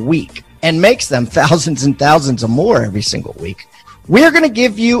single week and makes them thousands and thousands of more every single week, we're going to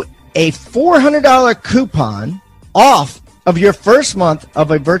give you a $400 coupon off of your first month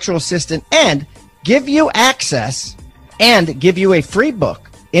of a virtual assistant and give you access and give you a free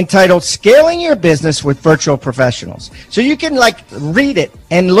book entitled Scaling Your Business with Virtual Professionals. So you can read it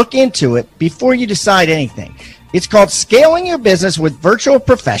and look into it before you decide anything. It's called Scaling Your Business with Virtual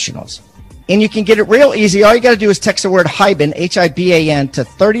Professionals. And you can get it real easy. All you got to do is text the word HIBAN, H-I-B-A-N, to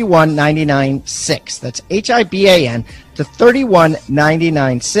 31996. That's H-I-B-A-N to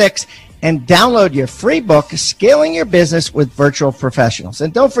 31996. And download your free book, Scaling Your Business with Virtual Professionals.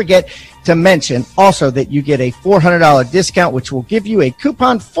 And don't forget to mention also that you get a $400 discount, which will give you a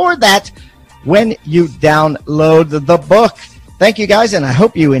coupon for that when you download the book. Thank you, guys, and I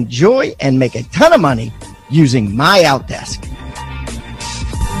hope you enjoy and make a ton of money using My Outdesk.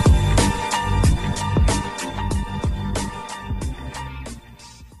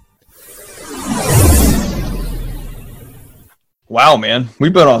 Wow, man,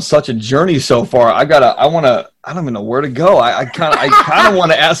 we've been on such a journey so far. I don't even know where to go. I kind of want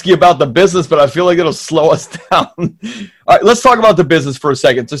to ask you about the business, but I feel like it'll slow us down. All right, let's talk about the business for a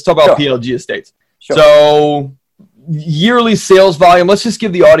second. Let's talk about PLG Estates. Sure. So yearly sales volume, let's just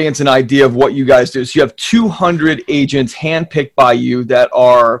give the audience an idea of what you guys do. So you have 200 agents handpicked by you that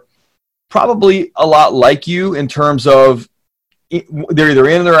are probably a lot like you in terms of they're either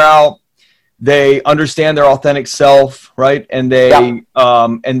in or out. They understand their authentic self, right? And they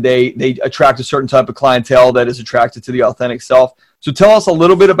attract a certain type of clientele that is attracted to the authentic self. So tell us a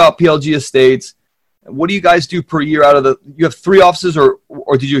little bit about PLG Estates. What do you guys do per year out of you have 3 offices or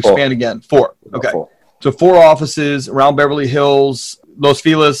did you expand again? 4. Okay. 4. So 4 offices around Beverly Hills, Los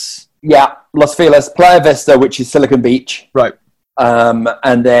Feliz. Yeah, Los Feliz, Playa Vista, which is Silicon Beach. Right.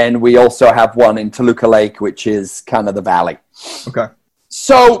 And then we also have one in Toluca Lake, which is kind of the valley. Okay.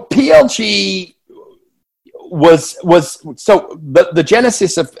 So PLG was the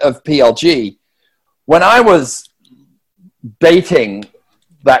genesis of PLG. When I was dating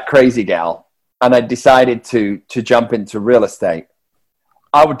that crazy gal and I decided to jump into real estate,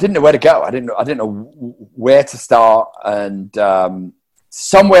 I didn't know where to go. I didn't know where to start. And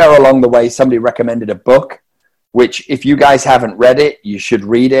somewhere along the way, somebody recommended a book, which if you guys haven't read it, you should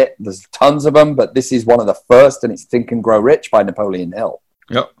read it. There's tons of them, but this is one of the first, and it's Think and Grow Rich by Napoleon Hill.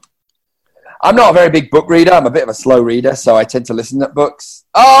 Yep. I'm not a very big book reader. I'm a bit of a slow reader, so I tend to listen to books.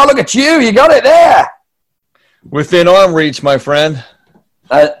 Oh, look at you. You got it there. Within arm reach, my friend.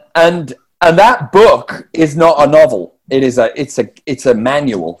 And that book is not a novel. It's a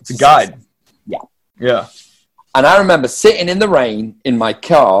manual. It's a guide. Yeah. Yeah. And I remember sitting in the rain in my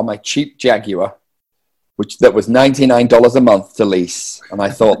car, my cheap Jaguar, that was $99 a month to lease. And I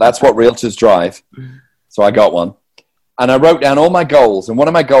thought, that's what realtors drive. So I got one. And I wrote down all my goals. And one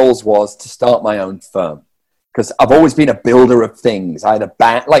of my goals was to start my own firm. Because I've always been a builder of things. I had a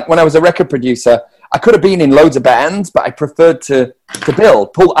band. Like when I was a record producer, I could have been in loads of bands, but I preferred to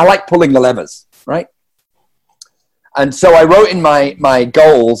build. I like pulling the levers, right? And so I wrote in my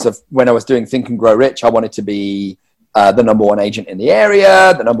goals of when I was doing Think and Grow Rich, I wanted to be the number one agent in the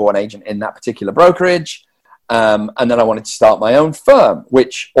area, the number one agent in that particular brokerage. And then I wanted to start my own firm,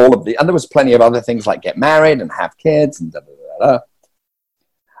 and there was plenty of other things like get married and have kids and da, da, da, da.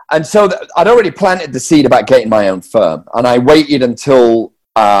 And so I'd already planted the seed about getting my own firm. And I waited until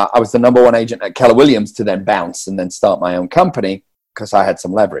I was the number one agent at Keller Williams to then bounce and then start my own company because I had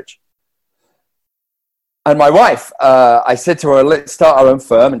some leverage. And my wife, I said to her, let's start our own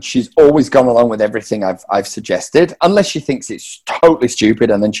firm. And she's always gone along with everything I've suggested, unless she thinks it's totally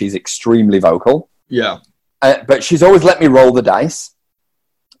stupid. And then she's extremely vocal. Yeah. But she's always let me roll the dice.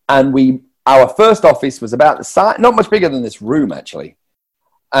 And our first office was about the size, not much bigger than this room, actually.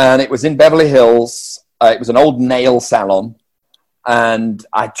 And it was in Beverly Hills. It was an old nail salon. And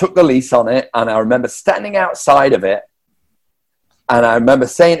I took the lease on it. And I remember standing outside of it. And I remember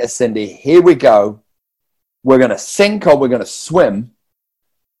saying to Cindy, here we go. We're going to sink or we're going to swim,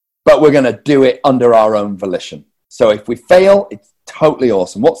 but we're going to do it under our own volition. So if we fail, it's totally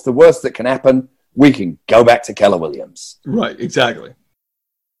awesome. What's the worst that can happen? We can go back to Keller Williams. Right, exactly.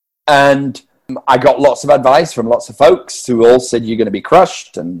 And I got lots of advice from lots of folks who all said you're going to be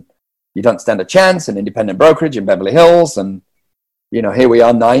crushed and you don't stand a chance, an independent brokerage in Beverly Hills. And, here we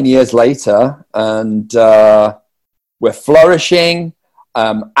are 9 years later and we're flourishing.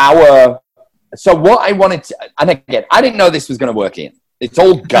 So what I wanted to, and again, I didn't know this was going to work in. It's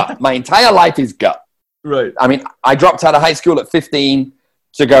all gut. My entire life is gut. Right. I mean, I dropped out of high school at 15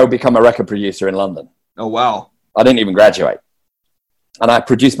 to go become a record producer in London. Oh, wow. I didn't even graduate. And I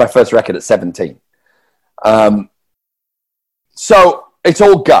produced my first record at 17. So it's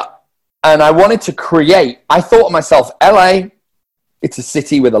all gut. And I wanted to I thought to myself, LA, it's a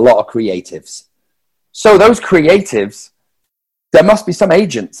city with a lot of creatives. So those creatives, there must be some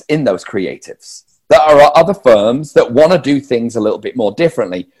agents in those creatives. There are other firms that want to do things a little bit more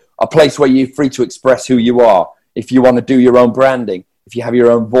differently. A place where you're free to express who you are. If you want to do your own branding, if you have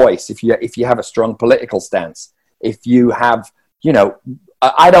your own voice, if you have a strong political stance, if you have,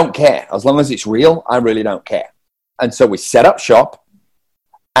 I don't care. As long as it's real, I really don't care. And so we set up shop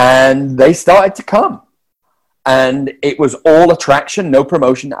and they started to come. And it was all attraction, no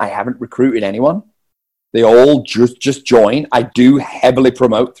promotion. I haven't recruited anyone. They all just join. I do heavily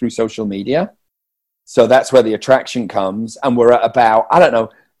promote through social media. So that's where the attraction comes. And we're at about,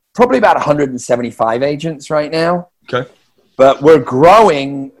 probably about 175 agents right now. Okay. But we're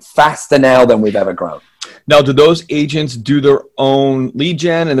growing faster now than we've ever grown. Now, do those agents do their own lead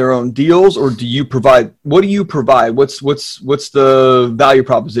gen and their own deals, or do you provide? What do you provide? What's the value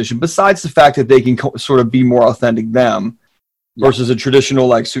proposition besides the fact that they can sort of be more authentic them versus a traditional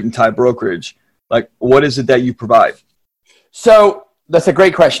like suit and tie brokerage? Like, what is it that you provide? So that's a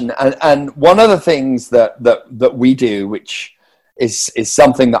great question, and one of the things that we do, which is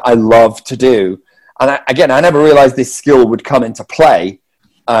something that I love to do, and I never realized this skill would come into play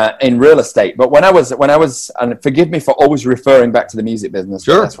in real estate. But when I was, and forgive me for always referring back to the music business.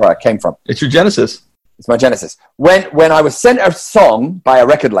 Sure, that's where I came from. It's your genesis. It's my genesis. When I was sent a song by a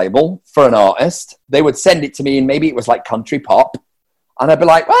record label for an artist, they would send it to me, and maybe it was like country pop. And I'd be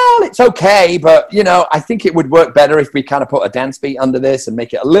like, well, it's okay, but, I think it would work better if we kind of put a dance beat under this and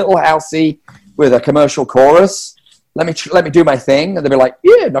make it a little housey with a commercial chorus. Let me do my thing. And they'd be like,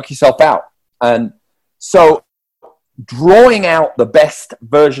 yeah, knock yourself out. And so drawing out the best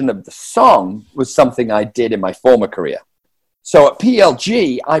version of the song was something I did in my former career. So at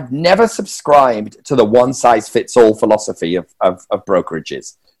PLG, I've never subscribed to the one-size-fits-all philosophy of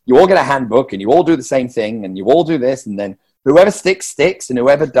brokerages. You all get a handbook, and you all do the same thing, and you all do this, and then whoever sticks, sticks, and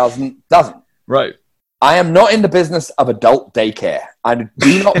whoever doesn't. Right. I am not in the business of adult daycare. I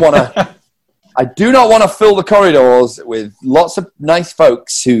do not want to. I do not want to fill the corridors with lots of nice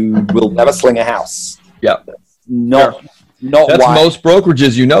folks who will never sling a house. Yeah. Not That's why. most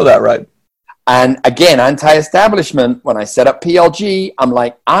brokerages. You know that, right? And again, anti-establishment. When I set up PLG, I'm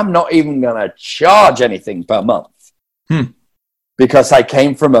like, I'm not even going to charge anything per month. Because I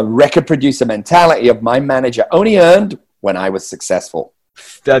came from a record producer mentality of my manager only earned when I was successful.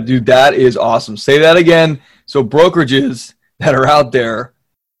 That is awesome. Say that again. So brokerages that are out there,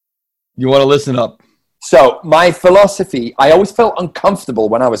 you want to listen up. So my philosophy, I always felt uncomfortable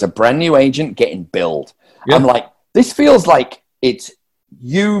when I was a brand new agent getting billed. Yeah. I'm like, this feels like it's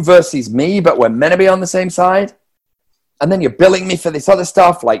you versus me, but we're meant to be on the same side. And then you're billing me for this other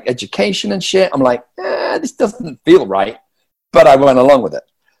stuff like education and shit. I'm like, this doesn't feel right. But I went along with it.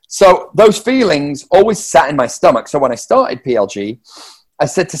 So those feelings always sat in my stomach. So when I started PLG, I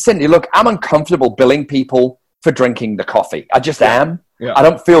said to Cindy, look, I'm uncomfortable billing people for drinking the coffee. I just am. Yeah. I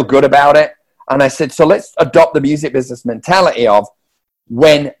don't feel good about it. And I said, so let's adopt the music business mentality of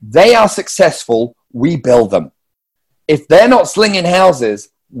when they are successful, we bill them. If they're not slinging houses,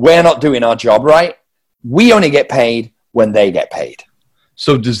 we're not doing our job right. We only get paid when they get paid.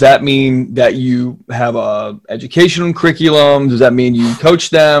 So does that mean that you have a educational curriculum? Does that mean you coach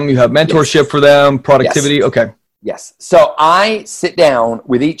them? You have mentorship for them, productivity? Yes. Okay. Yes. So I sit down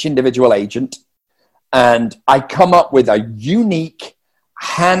with each individual agent and I come up with a unique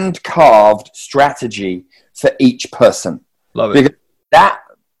hand-carved strategy for each person. Love it. Because that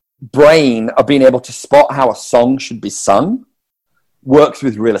brain of being able to spot how a song should be sung works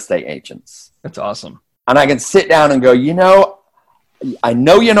with real estate agents. That's awesome. And I can sit down and go, I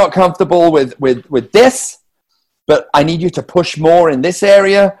know you're not comfortable with this, but I need you to push more in this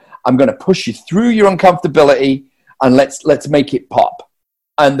area. I'm going to push you through your uncomfortability and let's make it pop.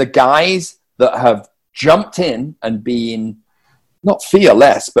 And the guys that have jumped in and been not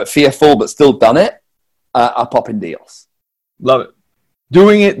fearless, but fearful, but still done it, are popping deals. Love it.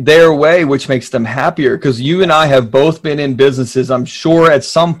 Doing it their way, which makes them happier. Because you and I have both been in businesses, I'm sure at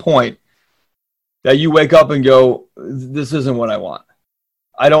some point, that you wake up and go, this isn't what I want.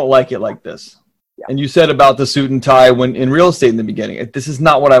 I don't like it like this. Yeah. And you said about the suit and tie when in real estate in the beginning, this is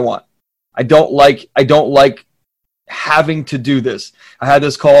not what I want. I don't like having to do this. I had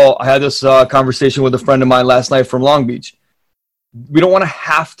this conversation with a friend of mine last night from Long Beach. We don't want to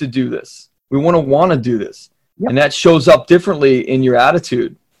have to do this. We want to do this. Yep. And that shows up differently in your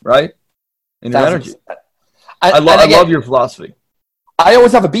attitude, right? In your energy. I love your philosophy. I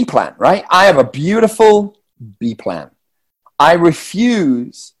always have a B plan, right? I have a beautiful B plan. I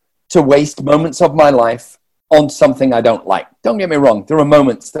refuse to waste moments of my life on something I don't like. Don't get me wrong. There are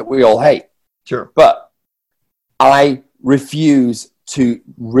moments that we all hate. Sure. But I refuse to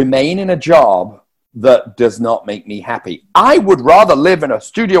remain in a job that does not make me happy. I would rather live in a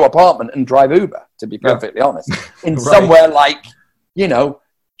studio apartment and drive Uber, to be perfectly honest, in right. Somewhere like,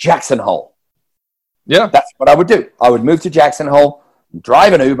 Jackson Hole. Yeah. That's what I would do. I would move to Jackson Hole,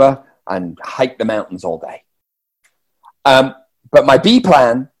 drive an Uber, and hike the mountains all day. But my B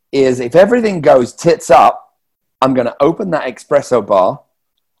plan is if everything goes tits up, I'm going to open that espresso bar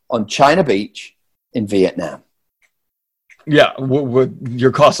on China Beach in Vietnam. Yeah, what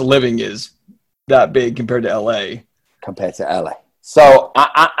your cost of living is that big compared to LA. So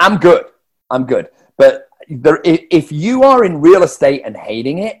I'm good. But if you are in real estate and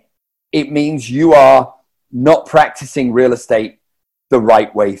hating it, it means you are not practicing real estate the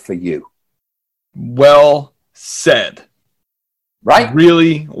right way for you. Well said. Right?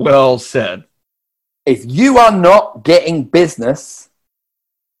 Really well said. If you are not getting business,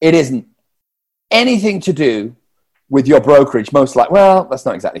 it isn't anything to do with your brokerage. Most likely, well, that's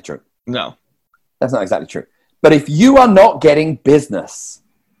not exactly true. No. That's not exactly true. But if you are not getting business,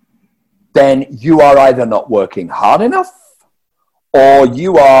 then you are either not working hard enough or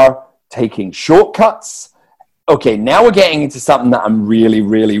you are taking shortcuts. Okay, now we're getting into something that I'm really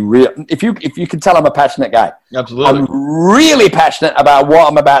if you can tell I'm a passionate guy. Absolutely. I'm really passionate about what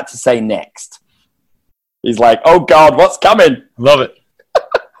I'm about to say next. He's like, oh God, what's coming? Love it.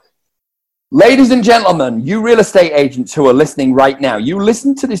 Ladies and gentlemen, you real estate agents who are listening right now, you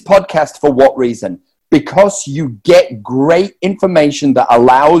listen to this podcast for what reason? Because you get great information that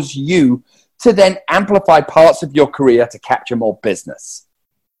allows you to then amplify parts of your career to capture more business.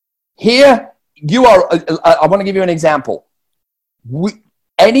 Here, you are, I want to give you an example.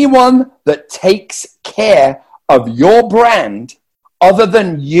 Anyone that takes care of your brand other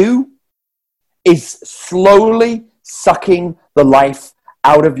than you is slowly sucking the life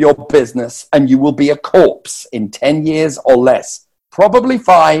out of your business, and you will be a corpse in 10 years or less, probably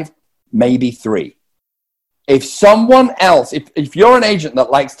 5, maybe 3. If someone else, if you're an agent that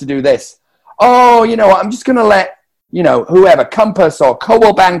likes to do this, oh, you know what, I'm just going to let, whoever, Compass or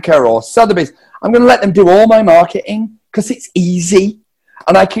Coldwell Banker or Sotheby's, I'm going to let them do all my marketing because it's easy.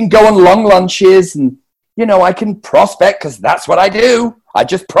 And I can go on long lunches and, I can prospect because that's what I do. I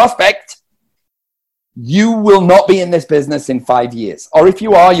just prospect. You will not be in this business in 5 years. Or if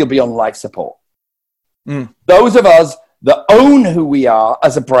you are, you'll be on life support. Those of us that own who we are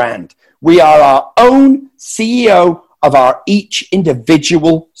as a brand. We are our own CEO of our each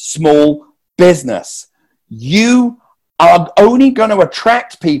individual small business. You are only going to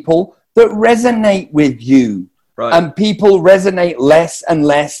attract people that resonate with you. Right. And people resonate less and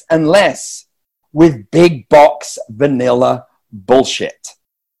less and less with big box vanilla bullshit.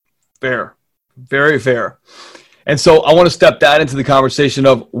 Fair. Very fair. And so I want to step that into the conversation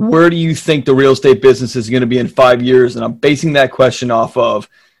of where do you think the real estate business is going to be in 5 years? And I'm basing that question off of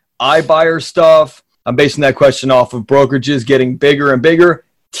iBuyer stuff. I'm basing that question off of brokerages getting bigger and bigger,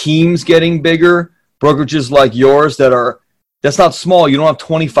 teams getting bigger, brokerages like yours that's not small. You don't have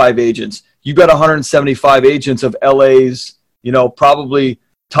 25 agents. You've got 175 agents of LA's, probably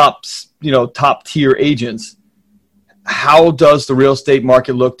top tier agents. How does the real estate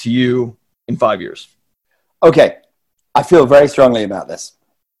market look to you in 5 years? Okay, I feel very strongly about this.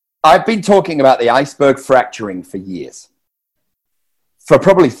 I've been talking about the iceberg fracturing for years. For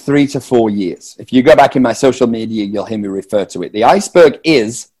probably 3 to 4 years. If you go back in my social media, you'll hear me refer to it. The iceberg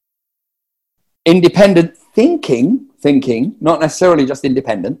is independent thinking, not necessarily just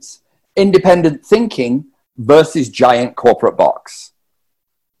independence, independent thinking versus giant corporate box.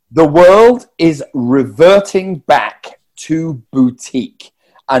 The world is reverting back to boutique.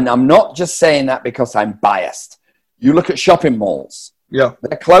 And I'm not just saying that because I'm biased. You look at shopping malls. Yeah.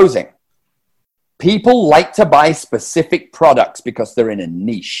 They're closing. People like to buy specific products because they're in a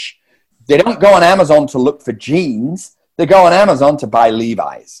niche. They don't go on Amazon to look for jeans. They go on Amazon to buy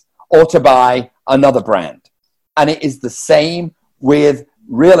Levi's or to buy another brand. And it is the same with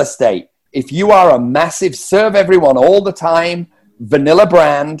real estate. If you are a massive serve everyone all the time, vanilla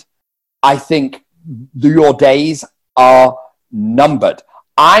brand, I think your days are numbered.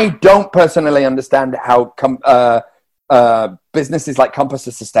 I don't personally understand how businesses like Compass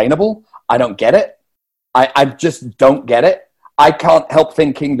are sustainable. I don't get it. I just don't get it. I can't help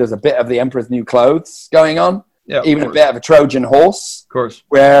thinking there's a bit of the Emperor's New Clothes going on, even a bit of a Trojan horse, of course,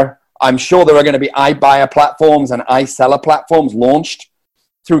 where I'm sure there are going to be iBuyer platforms and iSeller platforms launched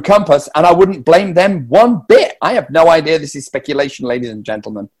through Compass, and I wouldn't blame them one bit. I have no idea. This is speculation, ladies and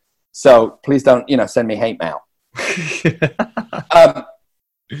gentlemen. So please don't, send me hate mail.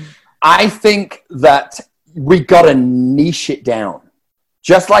 I think that we got to niche it down.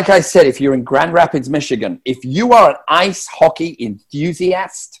 Just like I said, if you're in Grand Rapids, Michigan, if you are an ice hockey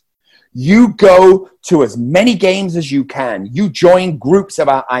enthusiast, you go to as many games as you can. You join groups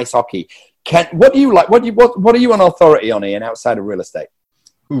about ice hockey. What do you like? What are you an authority on, Ian, outside of real estate?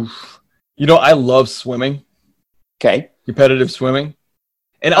 Oof. I love swimming. Okay. Competitive swimming.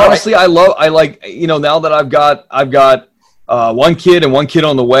 And honestly, right. Now that I've got one kid and one kid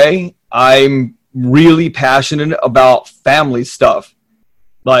on the way, I'm really passionate about family stuff,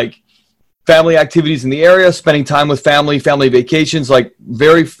 like family activities in the area, spending time with family vacations, like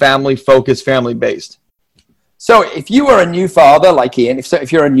very family focused, family based. So if you are a new father, like Ian,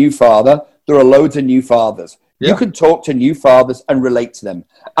 if you're a new father, there are loads of new fathers. Yeah. You can talk to new fathers and relate to them.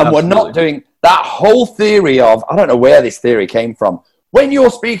 And Absolutely. We're not doing that whole theory of, I don't know where this theory came from. When you're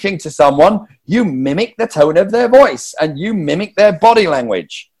speaking to someone, you mimic the tone of their voice and you mimic their body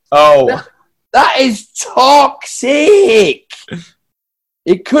language. Oh, that is toxic.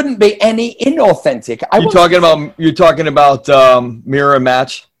 It couldn't be any inauthentic. You're talking about mirror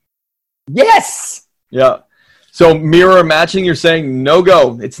match? Yes. Yeah. So mirror matching, you're saying no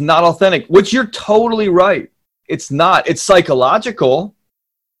go. It's not authentic, which you're totally right. It's not. It's psychological.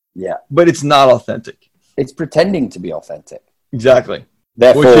 Yeah. But it's not authentic. It's pretending to be authentic. Exactly.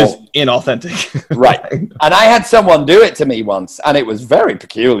 Therefore, which is inauthentic. Right. And I had someone do it to me once, and it was very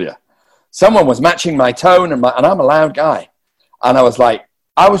peculiar. Someone was matching my tone, and I'm a loud guy. And I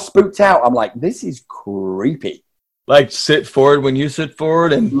was spooked out. I'm like, this is creepy. Like sit forward when you sit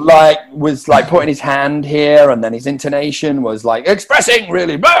forward, and was putting his hand here, and then his intonation was like expressing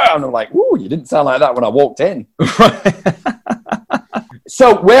really. And I'm like, ooh, you didn't sound like that when I walked in.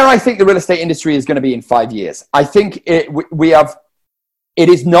 So where I think the real estate industry is going to be in 5 years, I think it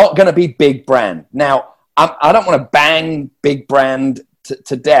is not going to be big brand. Now, I don't want to bang big brand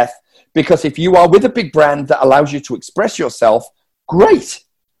to death, because if you are with a big brand that allows you to express yourself, great.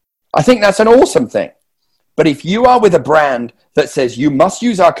 I think that's an awesome thing. But if you are with a brand that says you must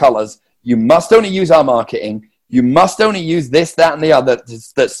use our colors, you must only use our marketing, you must only use this, that, and the other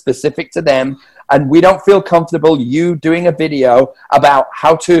that's specific to them, and we don't feel comfortable you doing a video about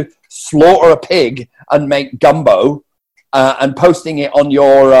how to slaughter a pig and make gumbo and posting it on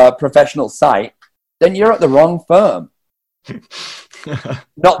your professional site, then you're at the wrong firm.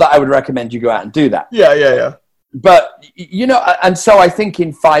 Not that I would recommend you go out and do that. Yeah. But, and so I think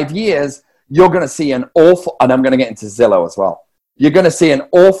in 5 years, you're going to see and I'm going to get into Zillow as well. You're going to see an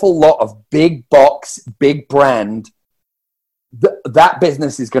awful lot of big box, big brand. That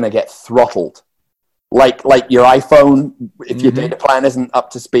business is going to get throttled. Like your iPhone, if your data plan isn't up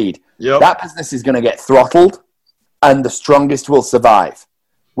to speed, that business is going to get throttled, and the strongest will survive.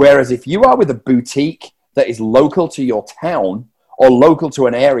 Whereas if you are with a boutique that is local to your town or local to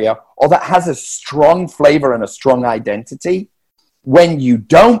an area, or that has a strong flavor and a strong identity, when you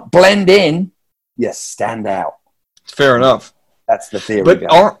don't blend in, you stand out. Fair enough. That's the theory.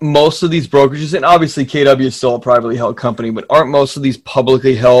 But aren't most of these brokerages, and obviously KW is still a privately held company, but aren't most of these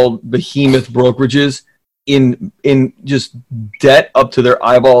publicly held behemoth brokerages in just debt up to their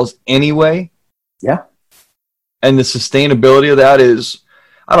eyeballs anyway? Yeah. And the sustainability of that is,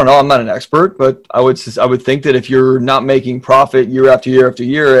 I don't know, I'm not an expert, but I would think that if you're not making profit year after year after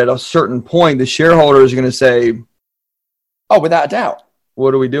year, at a certain point, the shareholders are going to say, oh, without a doubt.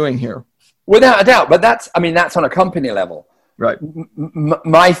 What are we doing here? Without a doubt. But that's on a company level. Right.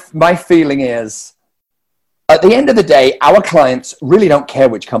 My feeling is, at the end of the day, our clients really don't care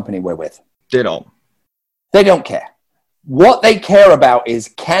which company we're with. They don't. They don't care. What they care about is,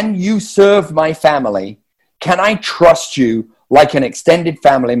 can you serve my family? Can I trust you like an extended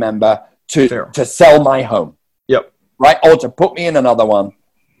family member to sell my home? Yep. Right? Or to put me in another one,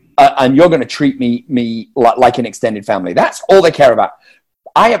 and you're going to treat me like an extended family. That's all they care about.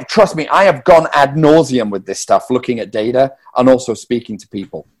 Trust me, I have gone ad nauseum with this stuff, looking at data and also speaking to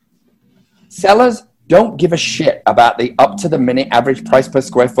people. Sellers don't give a shit about the up-to-the-minute average price per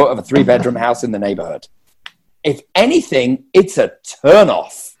square foot of a 3-bedroom house in the neighborhood. If anything, it's a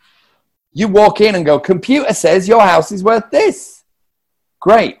turn-off. You walk in and go, computer says your house is worth this.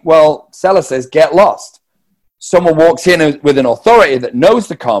 Great. Well, seller says, get lost. Someone walks in with an authority that knows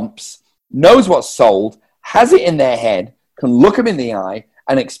the comps, knows what's sold, has it in their head, can look them in the eye,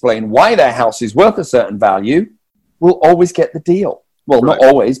 and explain why their house is worth a certain value, will always get the deal. Well, not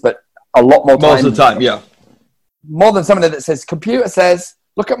always, but a lot more time. Most of the time, yeah. More than somebody that says, computer says,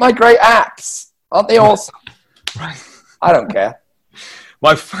 look at my great apps. Aren't they awesome? Right. I don't care.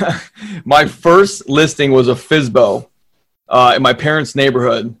 My first listing was a FSBO in my parents'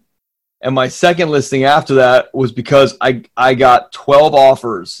 neighborhood. And my second listing after that was because I got 12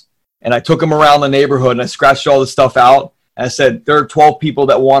 offers. And I took them around the neighborhood and I scratched all the stuff out. And I said, there are 12 people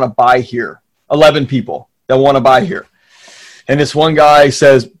that want to buy here. 11 people that want to buy here. And this one guy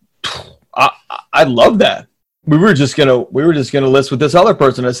says, I love that. We were just gonna list with this other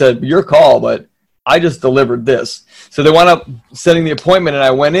person. I said, your call, but I just delivered this. So they wound up setting the appointment, and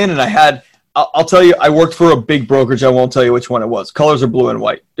I went in, and I'll tell you, I worked for a big brokerage. I won't tell you which one it was. Colors are blue and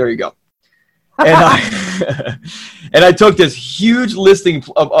white. There you go. And I took this huge listing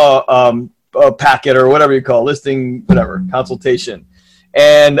packet, or whatever you call it, listing, whatever, consultation.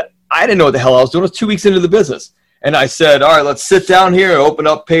 And I didn't know what the hell I was doing. It was 2 weeks into the business. And I said, all right, let's sit down here. I opened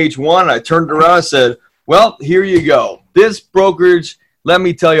up page 1. I turned it around. I said, well, here you go. This brokerage, let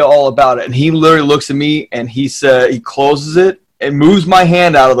me tell you all about it. And he literally looks at me and he said, he closes it and moves my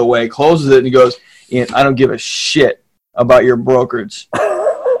hand out of the way, closes it, and he goes, Ian, I don't give a shit about your brokerage.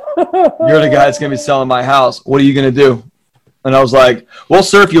 You're the guy that's going to be selling my house. What are you going to do? And I was like, well,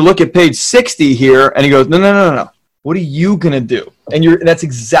 sir, if you look at page 60 here, and he goes, no. What are you going to do? And that's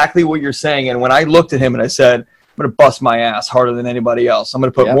exactly what you're saying. And when I looked at him and I said, I'm going to bust my ass harder than anybody else. I'm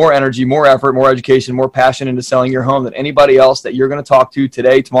going to put more energy, more effort, more education, more passion into selling your home than anybody else that you're going to talk to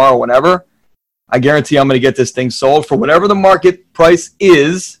today, tomorrow, whenever. I guarantee I'm going to get this thing sold for whatever the market price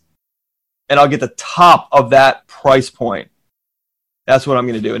is, and I'll get the top of that price point. That's what I'm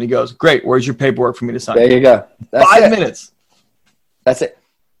going to do. And he goes, great, where's your paperwork for me to sign? There you go. That's 5 minutes. That's it.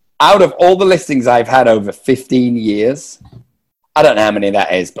 Out of all the listings I've had over 15 years, I don't know how many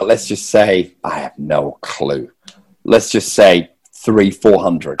that is, but let's just say, I have no clue. Let's just say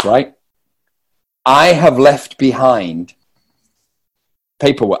 300-400, right? I have left behind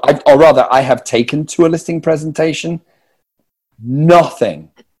paperwork, or rather, I have taken to a listing presentation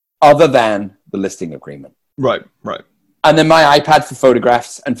nothing other than the listing agreement. Right. And then my iPad for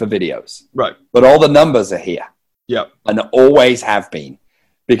photographs and for videos. Right. But all the numbers are here. Yep. And always have been.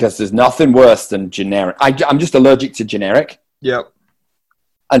 Because there's nothing worse than generic. I'm just allergic to generic. Yep.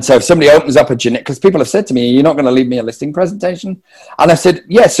 And so if somebody opens up a generic, because people have said to me, you're not going to leave me a listing presentation? And I said,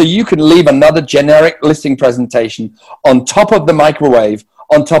 yeah, so you can leave another generic listing presentation on top of the microwave,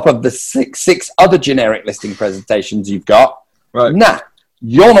 on top of the six other generic listing presentations you've got. Right. Nah,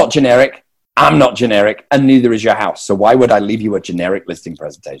 you're not generic, I'm not generic, and neither is your house. So why would I leave you a generic listing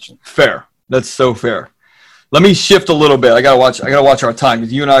presentation? Fair. That's so fair. Let me shift a little bit. I gotta watch our time,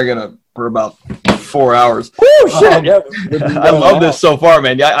 because you and I are we're about 4 hours. Woo, shit. I love this so far,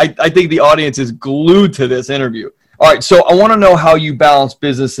 man. I think the audience is glued to this interview. All right, so I want to know how you balance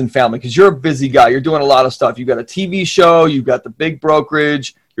business and family, because you're a busy guy. You're doing a lot of stuff. You've got a TV show. You've got the big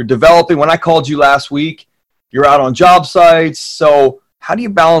brokerage. You're developing. When I called you last week, you're out on job sites. So how do you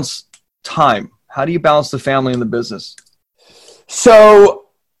balance time? How do you balance the family and the business? So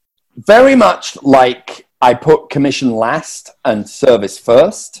very much like I put commission last and service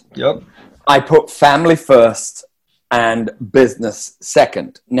first. Yep. I put family first and business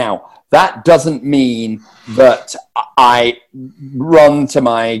second. Now, that doesn't mean that I run to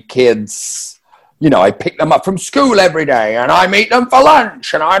my kids, I pick them up from school every day and I meet them for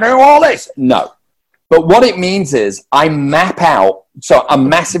lunch and I do all this. No. But what it means is I map out, so I'm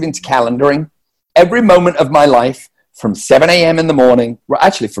massive into calendaring. Every moment of my life from 7 a.m. in the morning,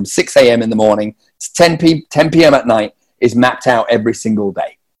 actually from 6 a.m. in the morning to 10 p.m. at night is mapped out every single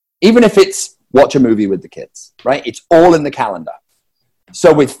day. Even if it's watch a movie with the kids, right? It's all in the calendar.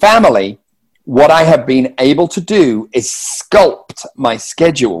 So with family, what I have been able to do is sculpt my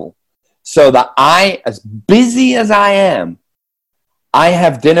schedule so that as busy as I am, I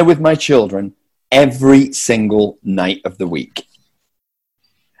have dinner with my children every single night of the week.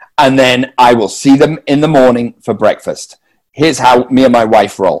 And then I will see them in the morning for breakfast. Here's how me and my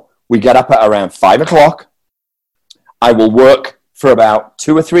wife roll. We get up at around 5 o'clock. I will work for about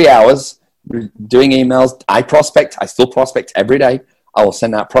 2 or 3 hours doing emails. I still prospect every day. I will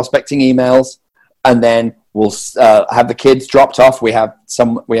send out prospecting emails, and then we'll have the kids dropped off. We have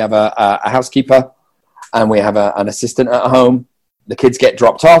a housekeeper, and we have an assistant at home. The kids get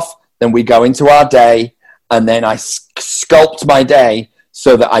dropped off. Then we go into our day, and then I sculpt my day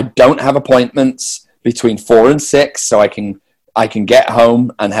so that I don't have appointments between 4 and 6, so I can get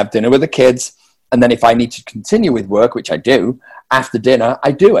home and have dinner with the kids. And then if I need to continue with work, which I do, after dinner,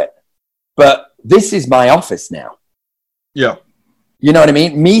 I do it. But this is my office now. Yeah. You know what I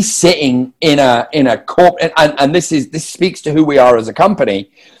mean? Me sitting in a corporate, and this speaks to who we are as a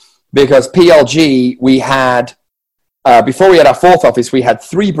company, because PLG, we had, before we had our fourth office, we had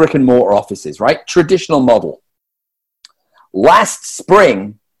 3 brick and mortar offices, right? Traditional model. Last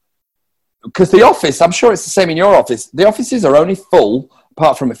spring, because the office, I'm sure it's the same in your office, the offices are only full,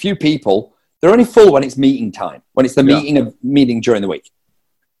 apart from a few people, they're only full when it's meeting time, when it's the meeting during the week.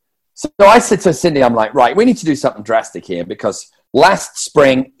 So I said to Cindy, I'm like, right, we need to do something drastic here, because last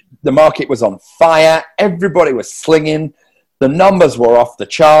spring, the market was on fire. Everybody was slinging. The numbers were off the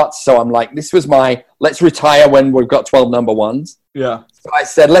charts. So I'm like, this was let's retire when we've got 12 number ones. Yeah. So I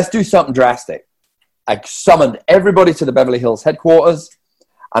said, let's do something drastic. I summoned everybody to the Beverly Hills headquarters.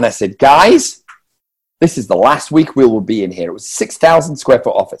 And I said, guys, this is the last week we will be in here. It was a 6,000 square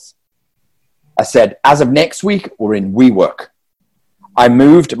foot office. I said, as of next week, we're in WeWork. I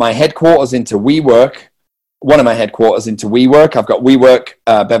moved my headquarters into WeWork, one of my headquarters into WeWork. I've got WeWork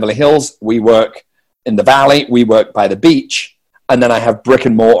Beverly Hills, WeWork in the Valley, WeWork by the beach, and then I have brick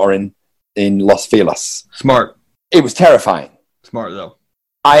and mortar in Los Feliz. Smart. It was terrifying. Smart, though.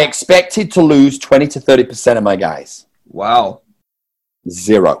 I expected to lose 20 to 30% of my guys. Wow.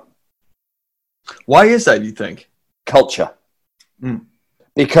 0. Why is that, you think? Culture.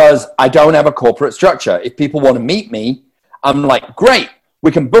 Because I don't have a corporate structure. If people want to meet me, I'm like, great, we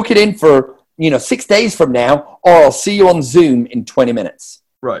can book it in for, 6 days from now, or I'll see you on Zoom in 20 minutes.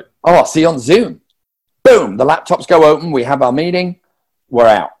 Right. Oh, I'll see you on Zoom. Boom, the laptops go open, we have our meeting, we're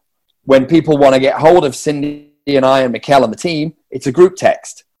out. When people want to get hold of Cindy and I and Mikkel and the team, it's a group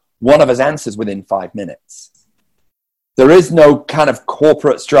text. One of us answers within 5 minutes. There is no kind of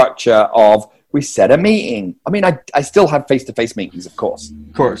corporate structure of, we set a meeting. I mean, I still have face-to-face meetings, of course.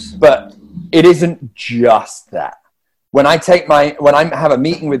 Of course. But it isn't just that. When I have a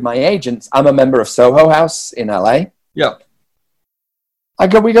meeting with my agents, I'm a member of Soho House in LA. Yeah.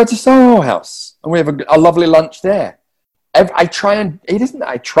 We go to Soho House and we have a lovely lunch there. I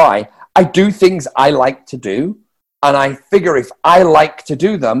do things I like to do, and I figure if I like to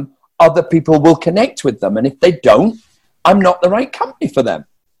do them, other people will connect with them. And if they don't, I'm not the right company for them.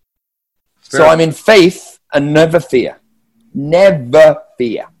 Fair. So I'm in faith and never fear. Never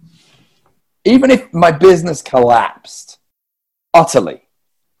fear. Even if my business collapsed utterly,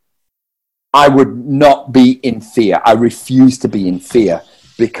 I would not be in fear. I refuse to be in fear,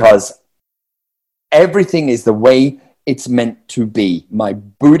 because everything is the way it's meant to be. My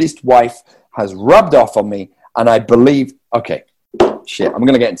Buddhist wife has rubbed off on me, and I believe, okay, shit, I'm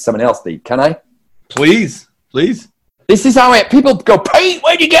going to get into someone else, Steve. Can I? Please, please. This is how people go, Pete,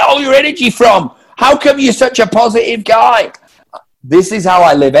 where'd you get all your energy from? How come you're such a positive guy? This is how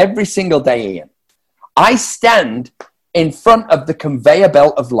I live every single day, Ian. I stand in front of the conveyor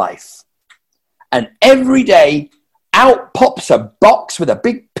belt of life, And every day out pops a box with a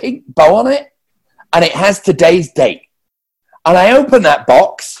big pink bow on it, and it has today's date. And I open that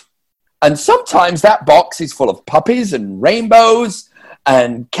box, and sometimes that box is full of puppies and rainbows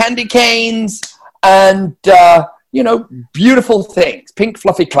and candy canes and, beautiful things, pink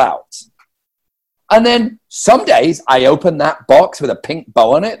fluffy clouds. And then some days I open that box with a pink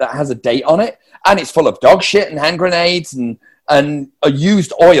bow on it that has a date on it, and it's full of dog shit and hand grenades and a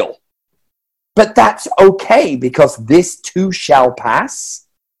used oil. But that's okay, because this too shall pass,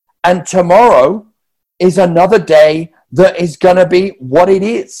 and tomorrow is another day that is going to be what it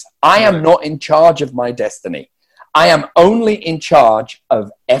is. I am not in charge of my destiny. I am only in charge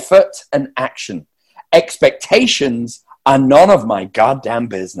of effort and action. Expectations are none of my goddamn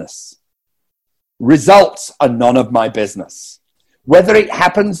business. Results are none of my business. Whether it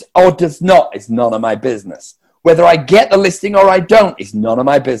happens or does not is none of my business. Whether I get the listing or I don't is none of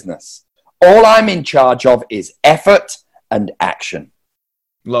my business. All I'm in charge of is effort and action.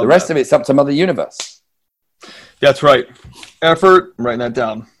 The rest of it's up to Mother Universe. That's right. Effort, I'm writing that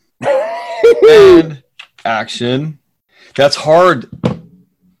down. And action. That's hard.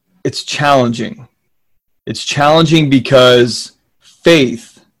 It's challenging. It's challenging because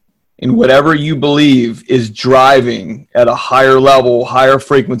faith in whatever you believe is driving at a higher level, higher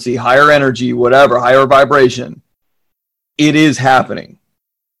frequency, higher energy, whatever, higher vibration. It is happening.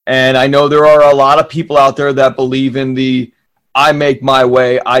 And I know there are a lot of people out there that believe in the I make my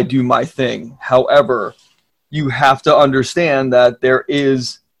way, I do my thing. However, you have to understand that there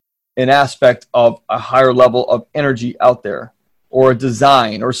is an aspect of a higher level of energy out there, or a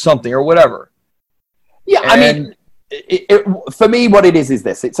design or something or whatever. Yeah, and for me, what it is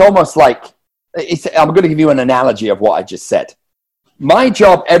this. It's almost like, I'm going to give you an analogy of what I just said. My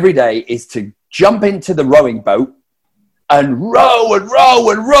job every day is to jump into the rowing boat and row and row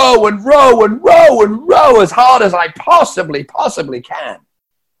and row and row and row and row as hard as I possibly can.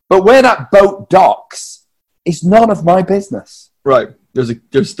 But where that boat docks is none of my business. Right. There's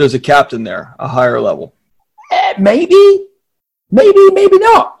a captain there, a higher level. Maybe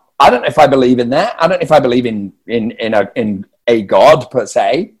not. I don't know if I believe in that. I don't know if I believe in a God per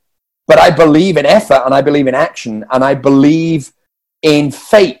se, but I believe in effort, and I believe in action, and I believe in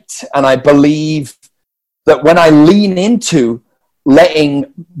fate, and I believe that when I lean into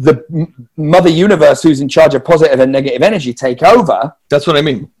letting the Mother Universe, who's in charge of positive and negative energy, take over. That's what I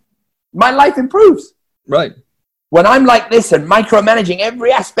mean. My life improves. Right. When I'm like this and micromanaging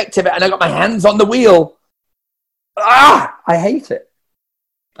every aspect of it, and I got my hands on the wheel, I hate it.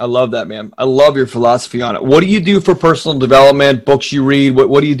 I love that, man. I love your philosophy on it. What do you do for personal development? Books you read?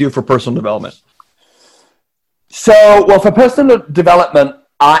 What do you do for personal development? So, for personal development,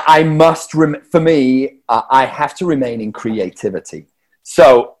 I have to remain in creativity.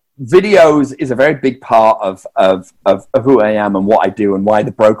 So videos is a very big part of who I am and what I do and why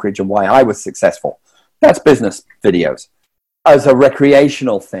the brokerage and why I was successful. That's business videos. As a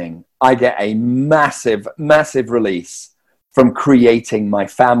recreational thing, I get a massive, massive release from creating my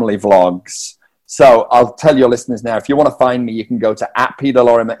family vlogs. So I'll tell your listeners now, if you want to find me, you can go to @Peter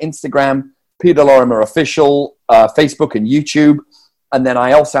Lorimer Instagram, Peter Lorimer Official, Facebook and YouTube. And then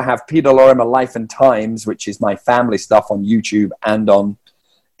I also have Peter Lorimer Life and Times, which is my family stuff on YouTube and on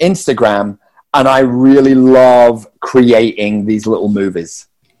Instagram. And I really love creating these little movies.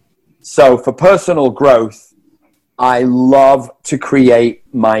 So for personal growth, I love to create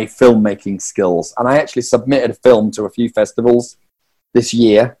my filmmaking skills. And I actually submitted a film to a few festivals this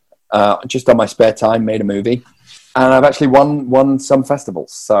year, just on my spare time, made a movie. And I've actually won some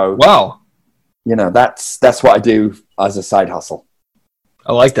festivals. So, wow, that's what I do as a side hustle.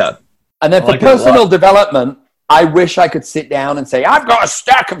 I like that. And then for personal development, I wish I could sit down and say, I've got a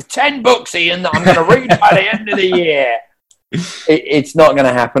stack of 10 books, Ian, that I'm going to read by the end of the year. It's not going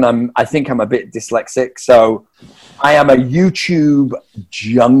to happen. I think I'm a bit dyslexic. So I am a YouTube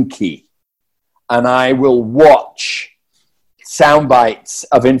junkie. And I will watch sound bites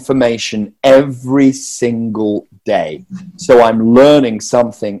of information every single day. So I'm learning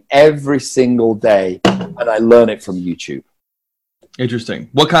something every single day. And I learn it from YouTube. Interesting.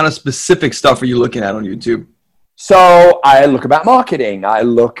 What kind of specific stuff are you looking at on YouTube? So I look about marketing. I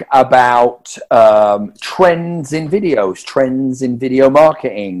look about trends in videos, trends in video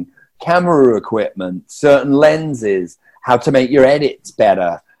marketing, camera equipment, certain lenses, how to make your edits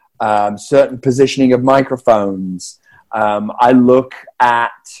better, certain positioning of microphones. I look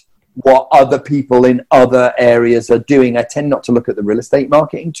at what other people in other areas are doing. I tend not to look at the real estate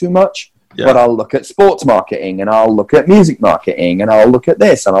marketing too much. Yeah. But I'll look at sports marketing, and I'll look at music marketing, and I'll look at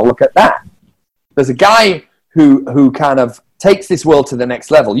this, and I'll look at that. There's a guy who kind of takes this world to the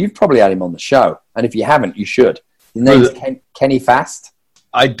next level. You've probably had him on the show, and if you haven't, you should. His name's Kenny Fast.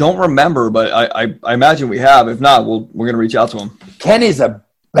 I don't remember, but I imagine we have. If not, we're going to reach out to him. Ken is a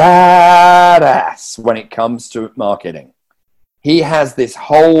badass when it comes to marketing. He has this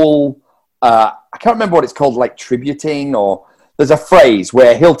whole, I can't remember what it's called, like tributing, or there's a phrase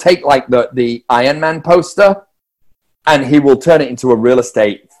where he'll take like the Iron Man poster and he will turn it into a real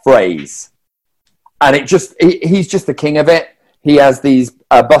estate phrase. And he's just the king of it. He has these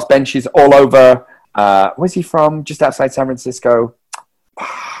bus benches all over, where's he from? Just outside San Francisco.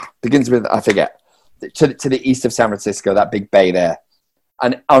 Begins with, I forget, to the east of San Francisco, that big bay there.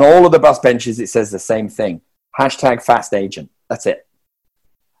 And on all of the bus benches, it says the same thing. #FastAgent. That's it.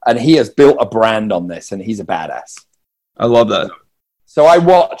 And he has built a brand on this, and he's a badass. I love that. So I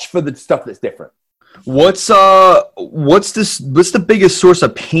watch for the stuff that's different. What's the biggest source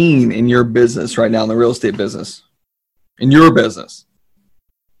of pain in your business right now, in the real estate business? In your business?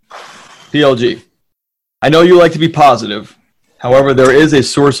 PLG. I know you like to be positive. However, there is a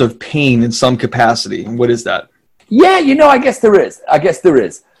source of pain in some capacity. What is that? Yeah, I guess there is.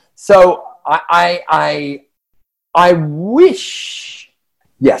 So I wish,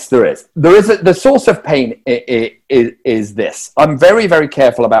 yes, there is. The source of pain is this. I'm very, very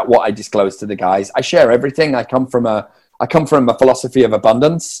careful about what I disclose to the guys. I share everything. I come from a philosophy of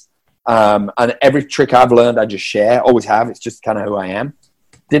abundance, and every trick I've learned, I just share. Always have. It's just kind of who I am.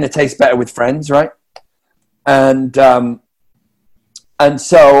 Dinner tastes better with friends, right? And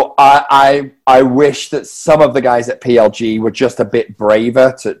so I wish that some of the guys at PLG were just a bit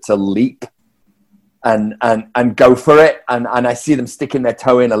braver to leap and go for it. And I see them sticking their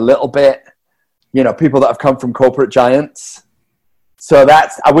toe in a little bit, people that have come from corporate giants. So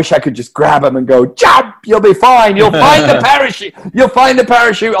I wish I could just grab them and go, jump, you'll be fine. You'll find the parachute. You'll find the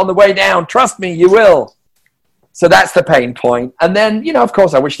parachute on the way down. Trust me, you will. So that's the pain point. And then, of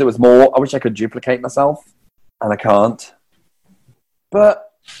course, I wish there was more. I wish I could duplicate myself, and I can't.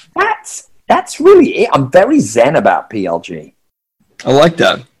 But that's really it. I'm very zen about PLG. I like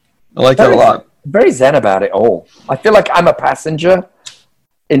that. I like that a lot. Very zen about it all. I feel like I'm a passenger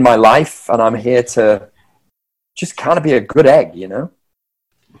in my life, and I'm here to just kind of be a good egg,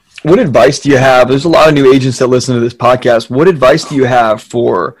 What advice do you have? There's a lot of new agents that listen to this podcast. What advice do you have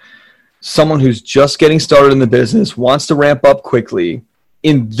for someone who's just getting started in the business, wants to ramp up quickly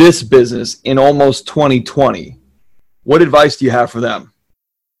in this business in almost 2020? What advice do you have for them?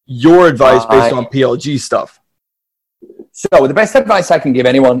 Your advice based on PLG stuff. So the best advice I can give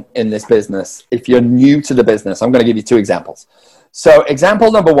anyone in this business, if you're new to the business, I'm going to give you 2 examples. So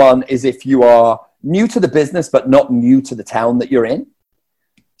example number 1 is if you are new to the business but not new to the town that you're in.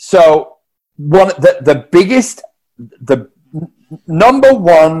 So the number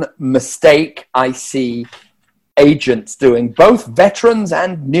 1 mistake I see agents doing, both veterans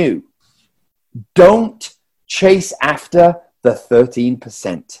and new, don't chase after the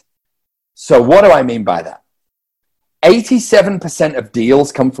 13%. So what do I mean by that? 87% of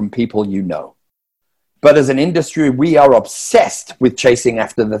deals come from people you know. But as an industry, we are obsessed with chasing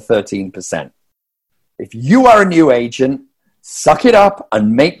after the 13%. If you are a new agent, suck it up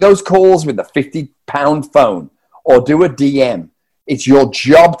and make those calls with a 50-pound phone or do a DM. It's your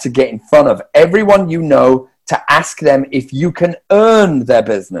job to get in front of everyone you know to ask them if you can earn their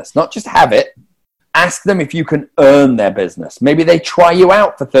business, not just have it. Ask them if you can earn their business. Maybe they try you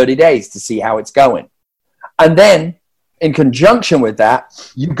out for 30 days to see how it's going. And then, in conjunction with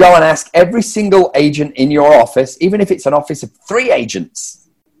that, you go and ask every single agent in your office, even if it's an office of 3 agents,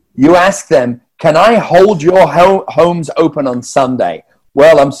 you ask them, can I hold your homes open on Sunday?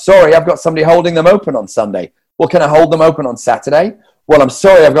 Well, I'm sorry, I've got somebody holding them open on Sunday. Well, can I hold them open on Saturday? Well, I'm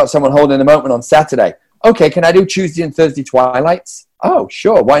sorry, I've got someone holding them open on Saturday. Okay, can I do Tuesday and Thursday twilights? Oh,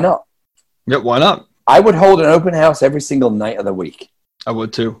 sure, why not? Yeah, why not? I would hold an open house every single night of the week. I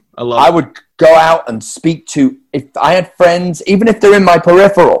would too. I would go out and speak to, if I had friends, even if they're in my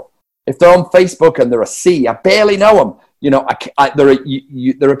peripheral, if they're on Facebook and they're a C, I barely know them.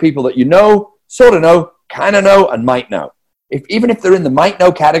 There are people that you know, sort of know, kind of know, and might know. Even if they're in the might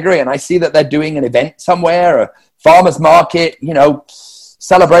know category and I see that they're doing an event somewhere, a farmer's market,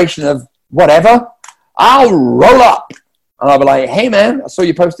 celebration of whatever, I'll roll up. And I'll be like, hey, man, I saw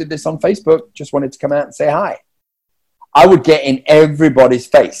you posted this on Facebook. Just wanted to come out and say hi. I would get in everybody's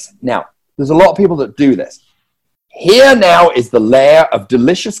face. Now, there's a lot of people that do this. Here now is the layer of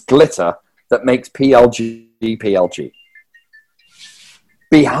delicious glitter that makes PLG PLG.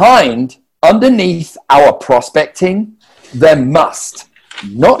 Underneath our prospecting, there must,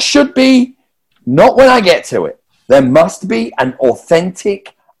 not should be, not when I get to it, there must be an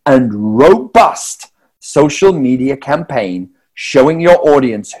authentic and robust social media campaign showing your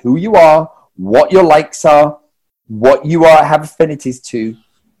audience who you are, what your likes are, what you are have affinities to,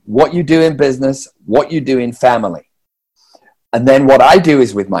 what you do in business, what you do in family. And then what I do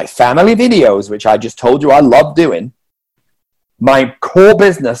is with my family videos, which I just told you I love doing, my core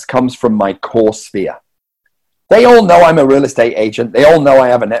business comes from my core sphere. They all know I'm a real estate agent. They all know I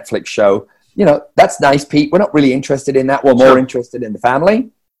have a Netflix show. You know, that's nice, Pete. We're not really interested in that. We're more interested in the family.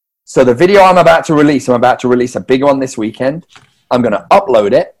 So the video I'm about to release a big one this weekend. I'm going to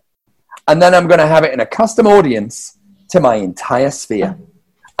upload it. And then I'm going to have it in a custom audience to my entire sphere.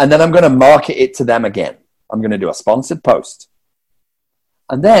 And then I'm going to market it to them again. I'm going to do a sponsored post.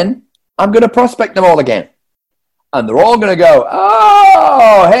 And then I'm going to prospect them all again. And they're all going to go,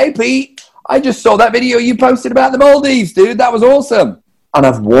 oh, hey, Pete, I just saw that video you posted about the Maldives, dude. That was awesome. And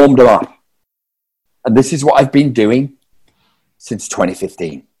I've warmed them up. And this is what I've been doing since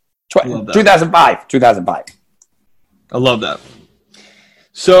 2015. 2005. I love that.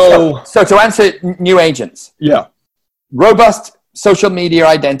 So to answer new agents. Yeah. Robust social media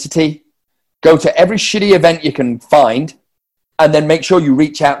identity. Go to every shitty event you can find. And then make sure you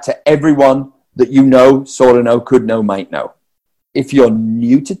reach out to everyone that you know, sort of know, could know, might know. If you're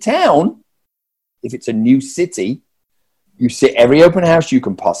new to town, if it's a new city, you sit every open house you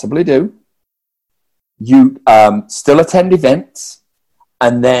can possibly do. You still attend events.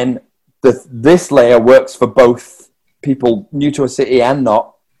 And then this layer works for both people new to a city and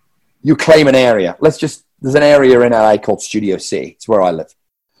not. You claim an area. There's an area in LA called Studio City. It's where I live.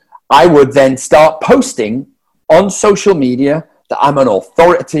 I would then start posting on social media that I'm an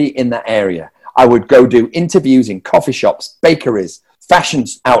authority in that area. I would go do interviews in coffee shops, bakeries, fashion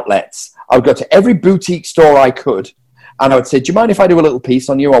outlets. I would go to every boutique store I could. And I would say, do you mind if I do a little piece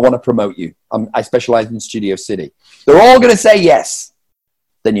on you? I want to promote you. I specialize in Studio City. They're all going to say yes.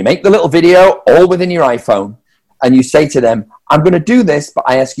 Then you make the little video all within your iPhone. And you say to them, I'm going to do this, but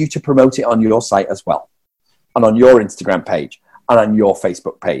I ask you to promote it on your site as well. And on your Instagram page. And on your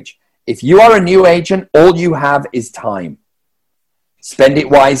Facebook page. If you are a new agent, all you have is time. Spend it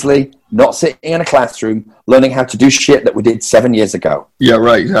wisely, not sitting in a classroom, learning how to do shit that we did 7 years ago. Yeah,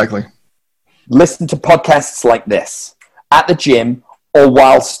 right, exactly. Listen to podcasts like this at the gym or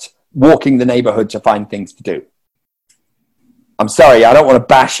whilst walking the neighborhood to find things to do. I'm sorry, I don't want to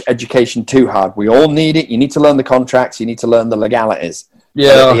bash education too hard. We all need it. You need to learn the contracts. You need to learn the legalities. Yeah.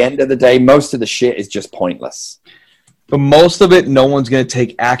 But at the end of the day, most of the shit is just pointless. But most of it, no one's going to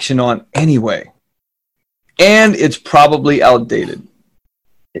take action on anyway. And it's probably outdated.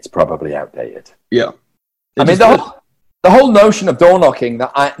 Yeah. I mean, the whole notion of door knocking,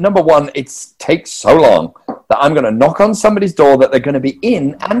 number one, it takes so long that I'm going to knock on somebody's door that they're going to be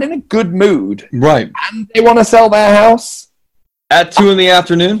in and in a good mood. Right. And they want to sell their house. At 2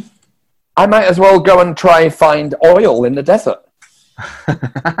 p.m? I might as well go and try find oil in the desert.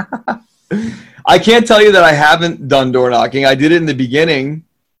 I can't tell you that I haven't done door knocking. I did it in the beginning,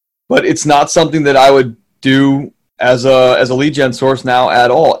 but it's not something that I would do as a lead gen source now at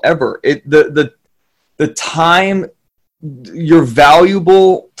all, ever. The time, your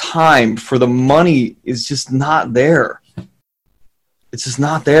valuable time for the money is just not there. It's just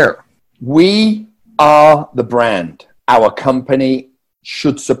not there. We are the brand. Our company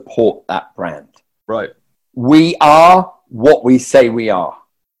should support that brand. Right. We are what we say we are.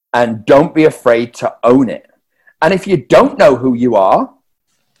 And don't be afraid to own it. And if you don't know who you are,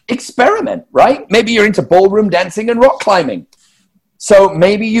 experiment, right? Maybe you're into ballroom dancing and rock climbing. So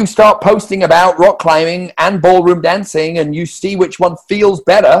maybe you start posting about rock climbing and ballroom dancing and you see which one feels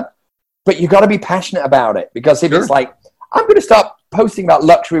better, but you got to be passionate about it. Because if it's like, I'm going to start posting about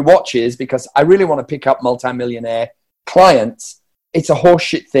luxury watches because I really want to pick up multimillionaire clients, it's a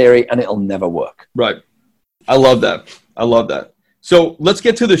horseshit theory and it'll never work. Right. I love that. So let's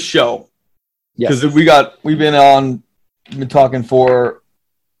get to the show. Because we've been talking for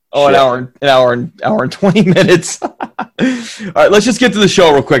an hour and 20 minutes. All right, let's just get to the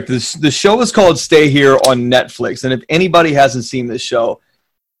show real quick. The show is called Stay Here on Netflix. And if anybody hasn't seen this show,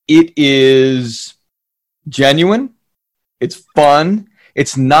 it is genuine. It's fun.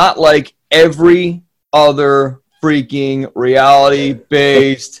 It's not like every other freaking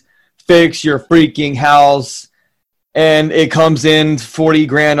reality-based fix your freaking house and it comes in 40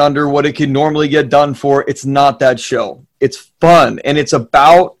 grand under what it could normally get done for. It's not that show. It's fun, and it's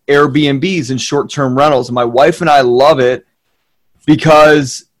about Airbnbs and short-term rentals. And my wife and I love it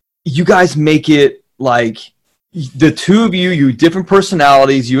because you guys make it like the two of you different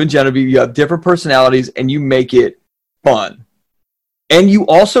personalities, you and Genevieve, you have different personalities, and you make it fun. And you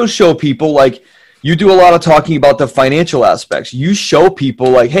also show people, like, you do a lot of talking about the financial aspects. You show people,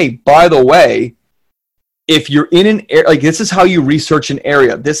 like, hey, by the way, if you're in an area, like this is how you research an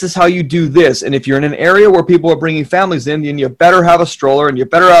area. This is how you do this. And if you're in an area where people are bringing families in, then you better have a stroller and you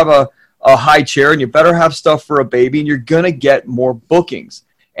better have a high chair and you better have stuff for a baby and you're going to get more bookings.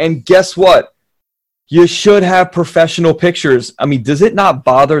 And guess what? You should have professional pictures. I mean, does it not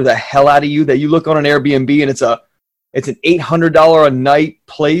bother the hell out of you that you look on an Airbnb and it's an $800 a night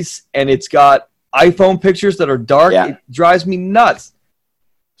place and it's got iPhone pictures that are dark? Yeah. It drives me nuts.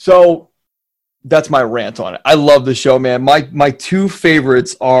 So that's my rant on it. I love the show, man. My two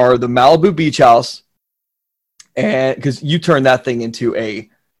favorites are the Malibu Beach House, and because you turned that thing into I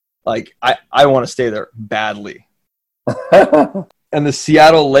want to stay there badly. And the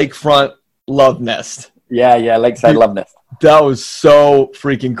Seattle Lakefront Love Nest. Yeah, Lakeside Love Nest. That was so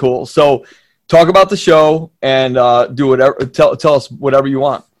freaking cool. So talk about the show and do whatever. Tell us whatever you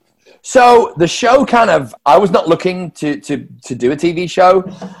want. So the show I was not looking to do a TV show.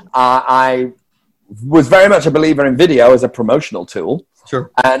 I was very much a believer in video as a promotional tool.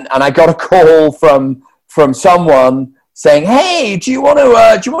 Sure. And I got a call from someone saying, "Hey, do you want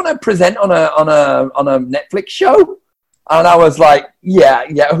to present on a Netflix show?" And I was like,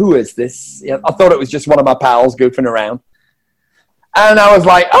 yeah, who is this? Yeah, I thought it was just one of my pals goofing around. And I was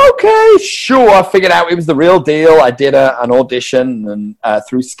like, okay, sure. I figured out it was the real deal. I did an audition and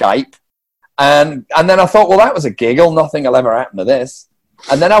through Skype. And then I thought, well, that was a giggle. Nothing will ever happen to this.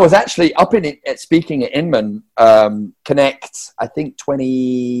 And then I was actually up speaking at Inman Connect, I think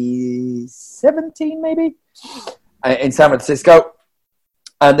 2017 maybe, in San Francisco.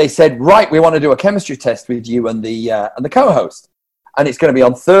 And they said, right, we want to do a chemistry test with you and the co-host. And it's going to be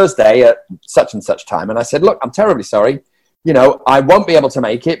on Thursday at such and such time. And I said, look, I'm terribly sorry. I won't be able to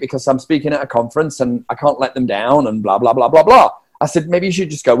make it because I'm speaking at a conference and I can't let them down and blah, blah, blah, blah, blah. I said, maybe you should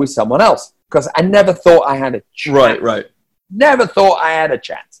just go with someone else because I never thought I had a chance. Right. Never thought I had a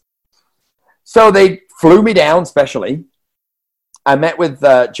chance. So they flew me down specially. I met with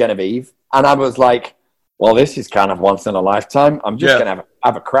Genevieve and I was like, well, this is kind of once in a lifetime. I'm just going to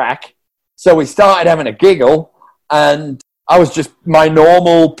have a crack. So we started having a giggle and I was just my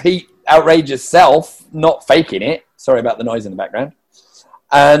normal Pete outrageous self, not faking it. Sorry about the noise in the background.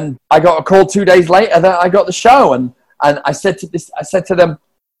 And I got a call 2 days later that I got the show. And I said to them,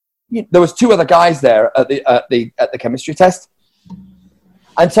 there was two other guys there at the chemistry test.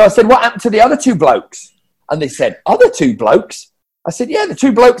 And so I said, what happened to the other two blokes? And they said, other two blokes? I said, yeah, the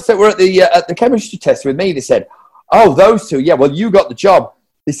two blokes that were at the chemistry test with me. They said, oh, those two. Yeah, well, you got the job.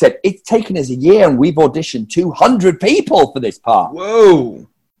 They said, it's taken us a year and we've auditioned 200 people for this part. Whoa.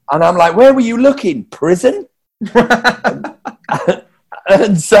 And I'm like, where were you looking? Prison?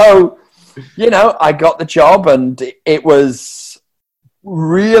 And so, I got the job and it was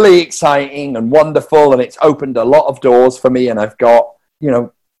really exciting and wonderful. And it's opened a lot of doors for me. And I've got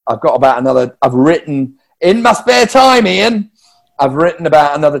about I've written in my spare time, Ian, I've written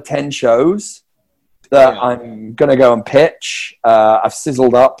about another 10 shows that I'm going to go and pitch. I've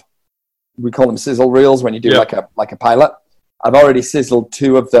sizzled up. We call them sizzle reels when you do like a pilot. I've already sizzled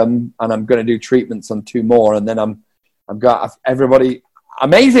 2 of them, and I'm going to do treatments on 2 more. And then I've got everybody.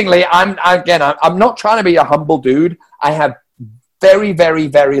 Amazingly, I'm not trying to be a humble dude. I have very, very,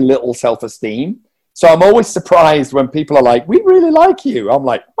 very little self-esteem. So I'm always surprised when people are like, "We really like you." I'm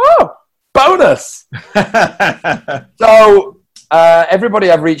like, "Oh, bonus!" So.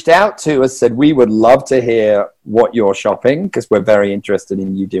 Everybody I've reached out to has said, we would love to hear what you're shopping because we're very interested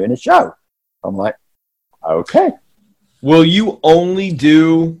in you doing a show. I'm like, okay. Will you only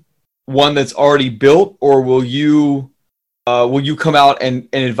do one that's already built or will you come out and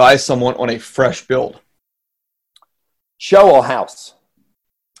advise someone on a fresh build? Show or house?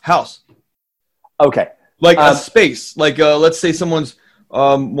 House. Okay. Like a space. Like let's say someone's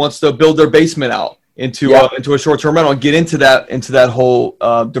wants to build their basement out into a short-term rental and get into that whole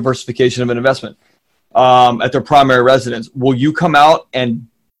diversification of an investment at their primary residence. Will you come out and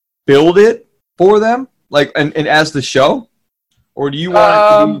build it for them, like and as the show, or do you want it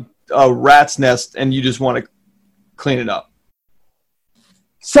to be a rat's nest and you just want to clean it up?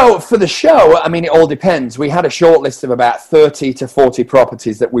 So for the show, I mean, it all depends. We had a short list of about 30 to 40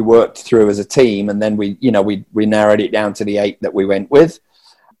 properties that we worked through as a team, and then we narrowed it down to the 8 that we went with.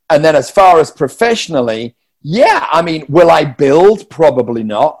 And then as far as professionally, I mean, will I build? Probably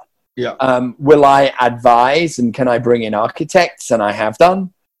not. Yeah. Will I advise and can I bring in architects? And I have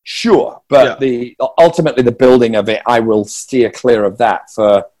done. Sure. But ultimately the building of it, I will steer clear of that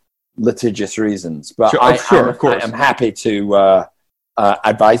for litigious reasons. But of course. I am happy to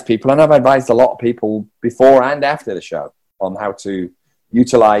advise people. And I've advised a lot of people before and after the show on how to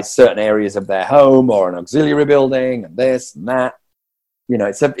utilize certain areas of their home or an auxiliary building and this and that.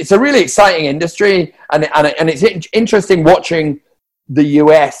 it's a really exciting industry, and it's interesting watching the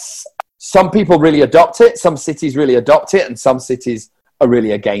US. Some people really adopt it, some cities really adopt it, and some cities are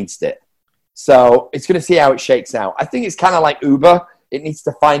really against it. So it's going to see how it shakes out. I think it's kind of like Uber. It needs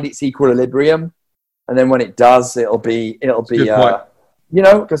to find its equilibrium, and then when it does, it'll be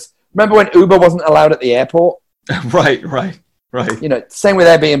because remember when Uber wasn't allowed at the airport? Right. Same with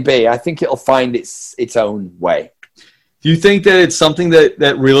Airbnb. I think it'll find its own way. Do you think that it's something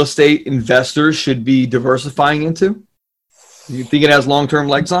that real estate investors should be diversifying into? Do you think it has long-term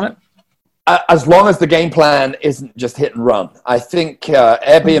legs on it? As long as the game plan isn't just hit and run. I think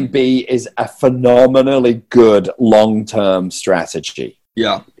Airbnb is a phenomenally good long-term strategy.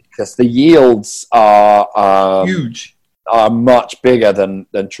 Yeah. Because the yields are huge, are much bigger than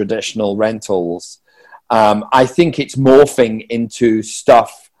traditional rentals. I think it's morphing into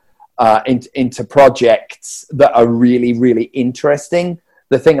stuff, into projects that are really, really interesting.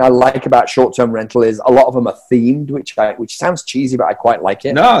 The thing I like about short-term rental is a lot of them are themed, which sounds cheesy, but I quite like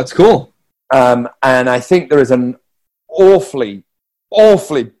it. No, it's cool. And I think there is an awfully,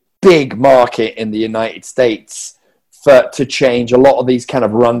 awfully big market in the United States to change a lot of these kind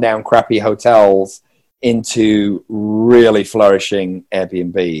of rundown, crappy hotels into really flourishing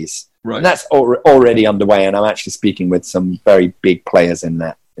Airbnbs. Right. And that's already underway, and I'm actually speaking with some very big players in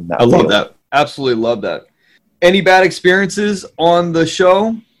that. I love that. Absolutely love that. Any bad experiences on the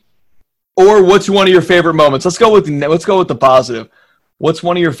show? Or what's one of your favorite moments? Let's go with the positive. What's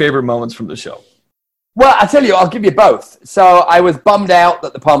one of your favorite moments from the show? Well, I tell you, I'll give you both. So I was bummed out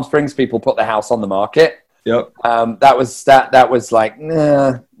that the Palm Springs people put their house on the market. Yep. That was like,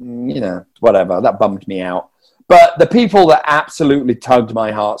 whatever. That bummed me out. But the people that absolutely tugged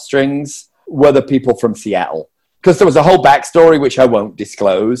my heartstrings were the people from Seattle. Because there was a whole backstory, which I won't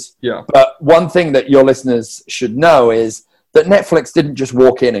disclose. Yeah. But one thing that your listeners should know is that Netflix didn't just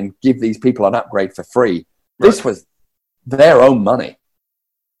walk in and give these people an upgrade for free. Right. This was their own money.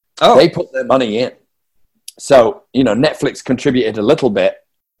 Oh. They put their money in. So, Netflix contributed a little bit,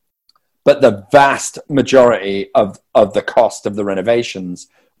 but the vast majority of the cost of the renovations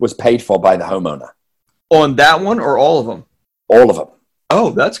was paid for by the homeowner. On that one or all of them? All of them.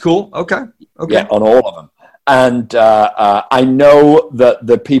 Oh, that's cool. Okay. Yeah, on all of them. And I know that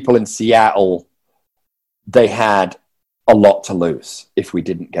the people in Seattle, they had a lot to lose if we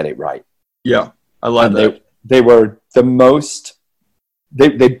didn't get it right. Yeah, I love that. They were the most... They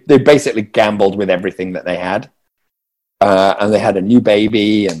basically gambled with everything that they had. And they had a new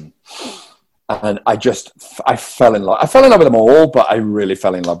baby, and I fell in love. I fell in love with them all, but I really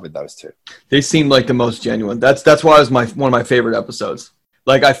fell in love with those two. They seemed like the most genuine. That's why it was one of my favorite episodes.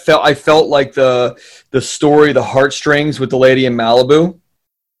 Like I felt like the story, the heartstrings with the lady in Malibu.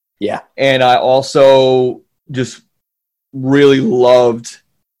 Yeah. And I also just really loved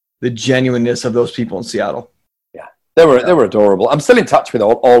the genuineness of those people in Seattle. Yeah. They were adorable. I'm still in touch with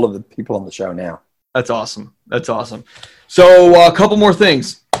all of the people on the show now. That's awesome. So a couple more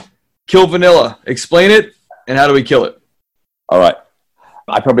things. Kill Vanilla. Explain it, and how do we kill it? All right.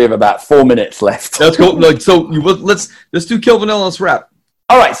 I probably have about 4 minutes left. That's cool. Let's do Kill Vanilla. Let's wrap.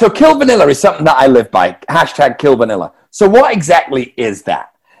 All right. So Kill Vanilla is something that I live by. # Kill Vanilla. So what exactly is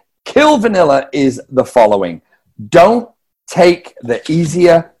that? Kill Vanilla is the following. Don't take the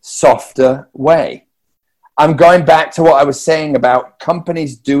easier, softer way. I'm going back to what I was saying about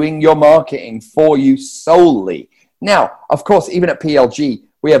companies doing your marketing for you solely. Now, of course, even at PLG,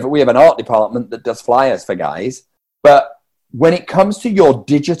 we have an art department that does flyers for guys. But when it comes to your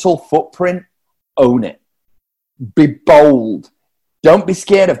digital footprint, own it. Be bold. Don't be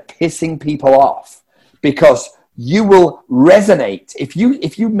scared of pissing people off, because you will resonate. If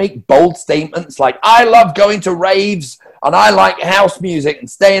you make bold statements like, I love going to raves and I like house music and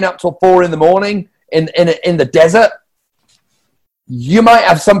staying up till 4 a.m. in the desert, you might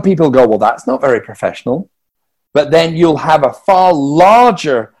have some people go, well, that's not very professional. But then you'll have a far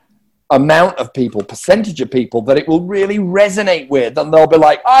larger amount of people, percentage of people that it will really resonate with. And they'll be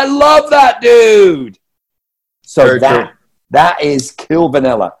like, I love that dude. So that is Kill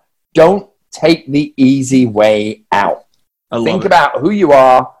Vanilla. Don't take the easy way out. Think about who you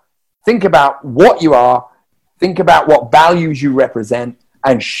are. Think about what you are. Think about what values you represent,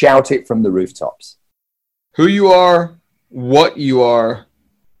 and shout it from the rooftops. Who you are, what you're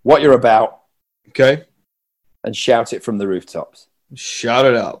about. Okay. And shout it from the rooftops. Shout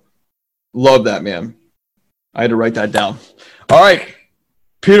it out. Love that, man. I had to write that down. All right.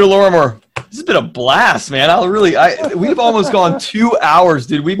 Peter Lorimer, this has been a blast, man. We've almost gone 2 hours,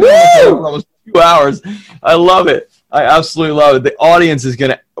 dude. We've been on almost 2 hours. I love it. I absolutely love it. The audience is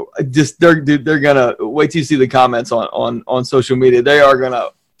gonna they're gonna wait till you see the comments on social media. They are gonna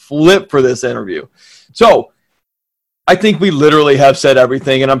flip for this interview. So I think we literally have said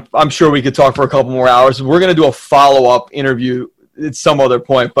everything, and I'm sure we could talk for a couple more hours. We're gonna do a follow-up interview at some other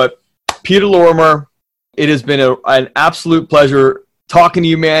point. But Peter Lorimer, it has been an absolute pleasure talking to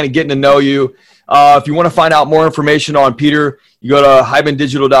you, man, and getting to know you. If you want to find out more information on Peter, you go to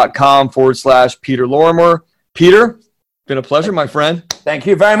hibandigital.com/Peter Lorimer. Peter, been a pleasure, my friend. Thank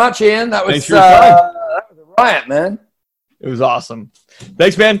you very much, Ian. That was a riot, man. It was awesome.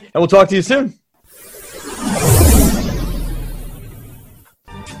 Thanks, man, and we'll talk to you soon.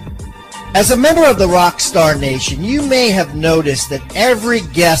 As a member of the Rockstar Nation, you may have noticed that every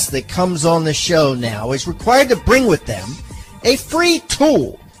guest that comes on the show now is required to bring with them a free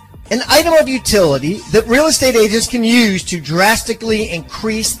tool, an item of utility that real estate agents can use to drastically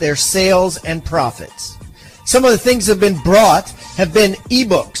increase their sales and profits. Some of the things that have been brought have been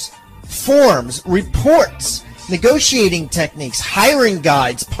ebooks, forms, reports, negotiating techniques, hiring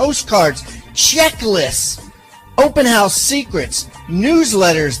guides, postcards, checklists, open house secrets,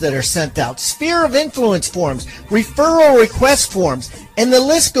 newsletters that are sent out, sphere of influence forms, referral request forms, and the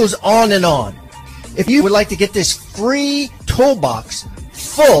list goes on and on. If you would like to get this free toolbox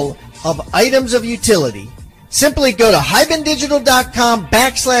full of items of utility, simply go to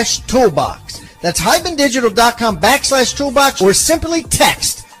hibandigital.com/toolbox. That's hibandigital.com/toolbox, or simply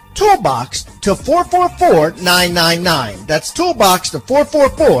text toolbox to 444-999. That's toolbox to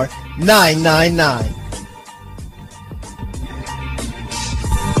 444-999.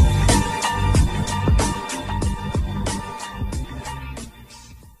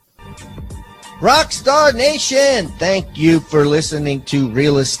 Rockstar Nation, thank you for listening to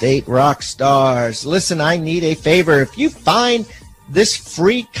Real Estate Rockstars. Listen, I need a favor. If you find this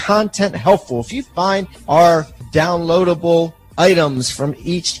free content helpful, if you find our downloadable items from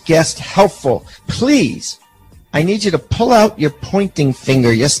each guest helpful, please, I need you to pull out your pointing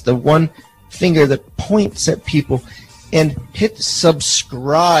finger, yes, the one finger that points at people, and hit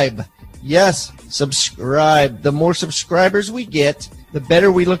subscribe. Yes, subscribe. The more subscribers we get, the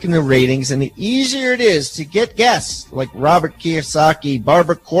better we look in the ratings, and the easier it is to get guests like Robert Kiyosaki,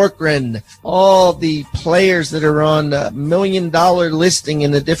 Barbara Corcoran, all the players that are on $1 million listing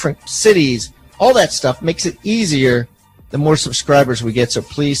in the different cities. All that stuff makes it easier the more subscribers we get, so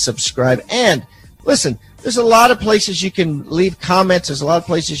please subscribe. And listen, there's a lot of places you can leave comments. There's a lot of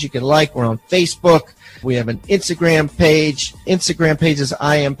places you can like. We're on Facebook. We have an Instagram page. Instagram page is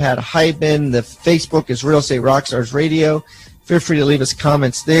I am Pat Hiban. The Facebook is Real Estate Rockstars Radio. Feel free to leave us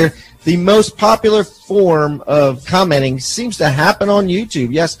comments there. The most popular form of commenting seems to happen on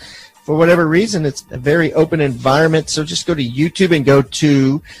YouTube. Yes, for whatever reason, it's a very open environment. So just go to YouTube and go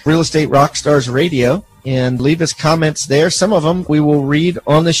to Real Estate Rockstars Radio and leave us comments there. Some of them we will read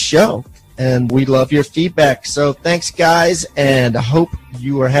on the show, and we love your feedback. So thanks, guys, and I hope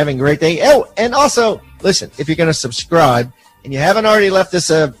you are having a great day. Oh, and also, listen, if you're going to subscribe and you haven't already left us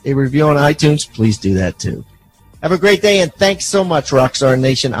a review on iTunes, please do that too. Have a great day, and thanks so much, Rockstar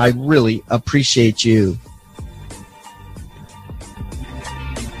Nation. I really appreciate you.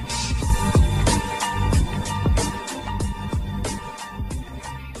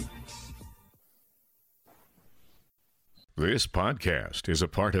 This podcast is a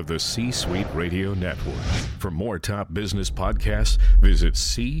part of the C-Suite Radio Network. For more top business podcasts, visit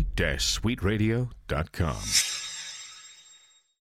c-suiteradio.com.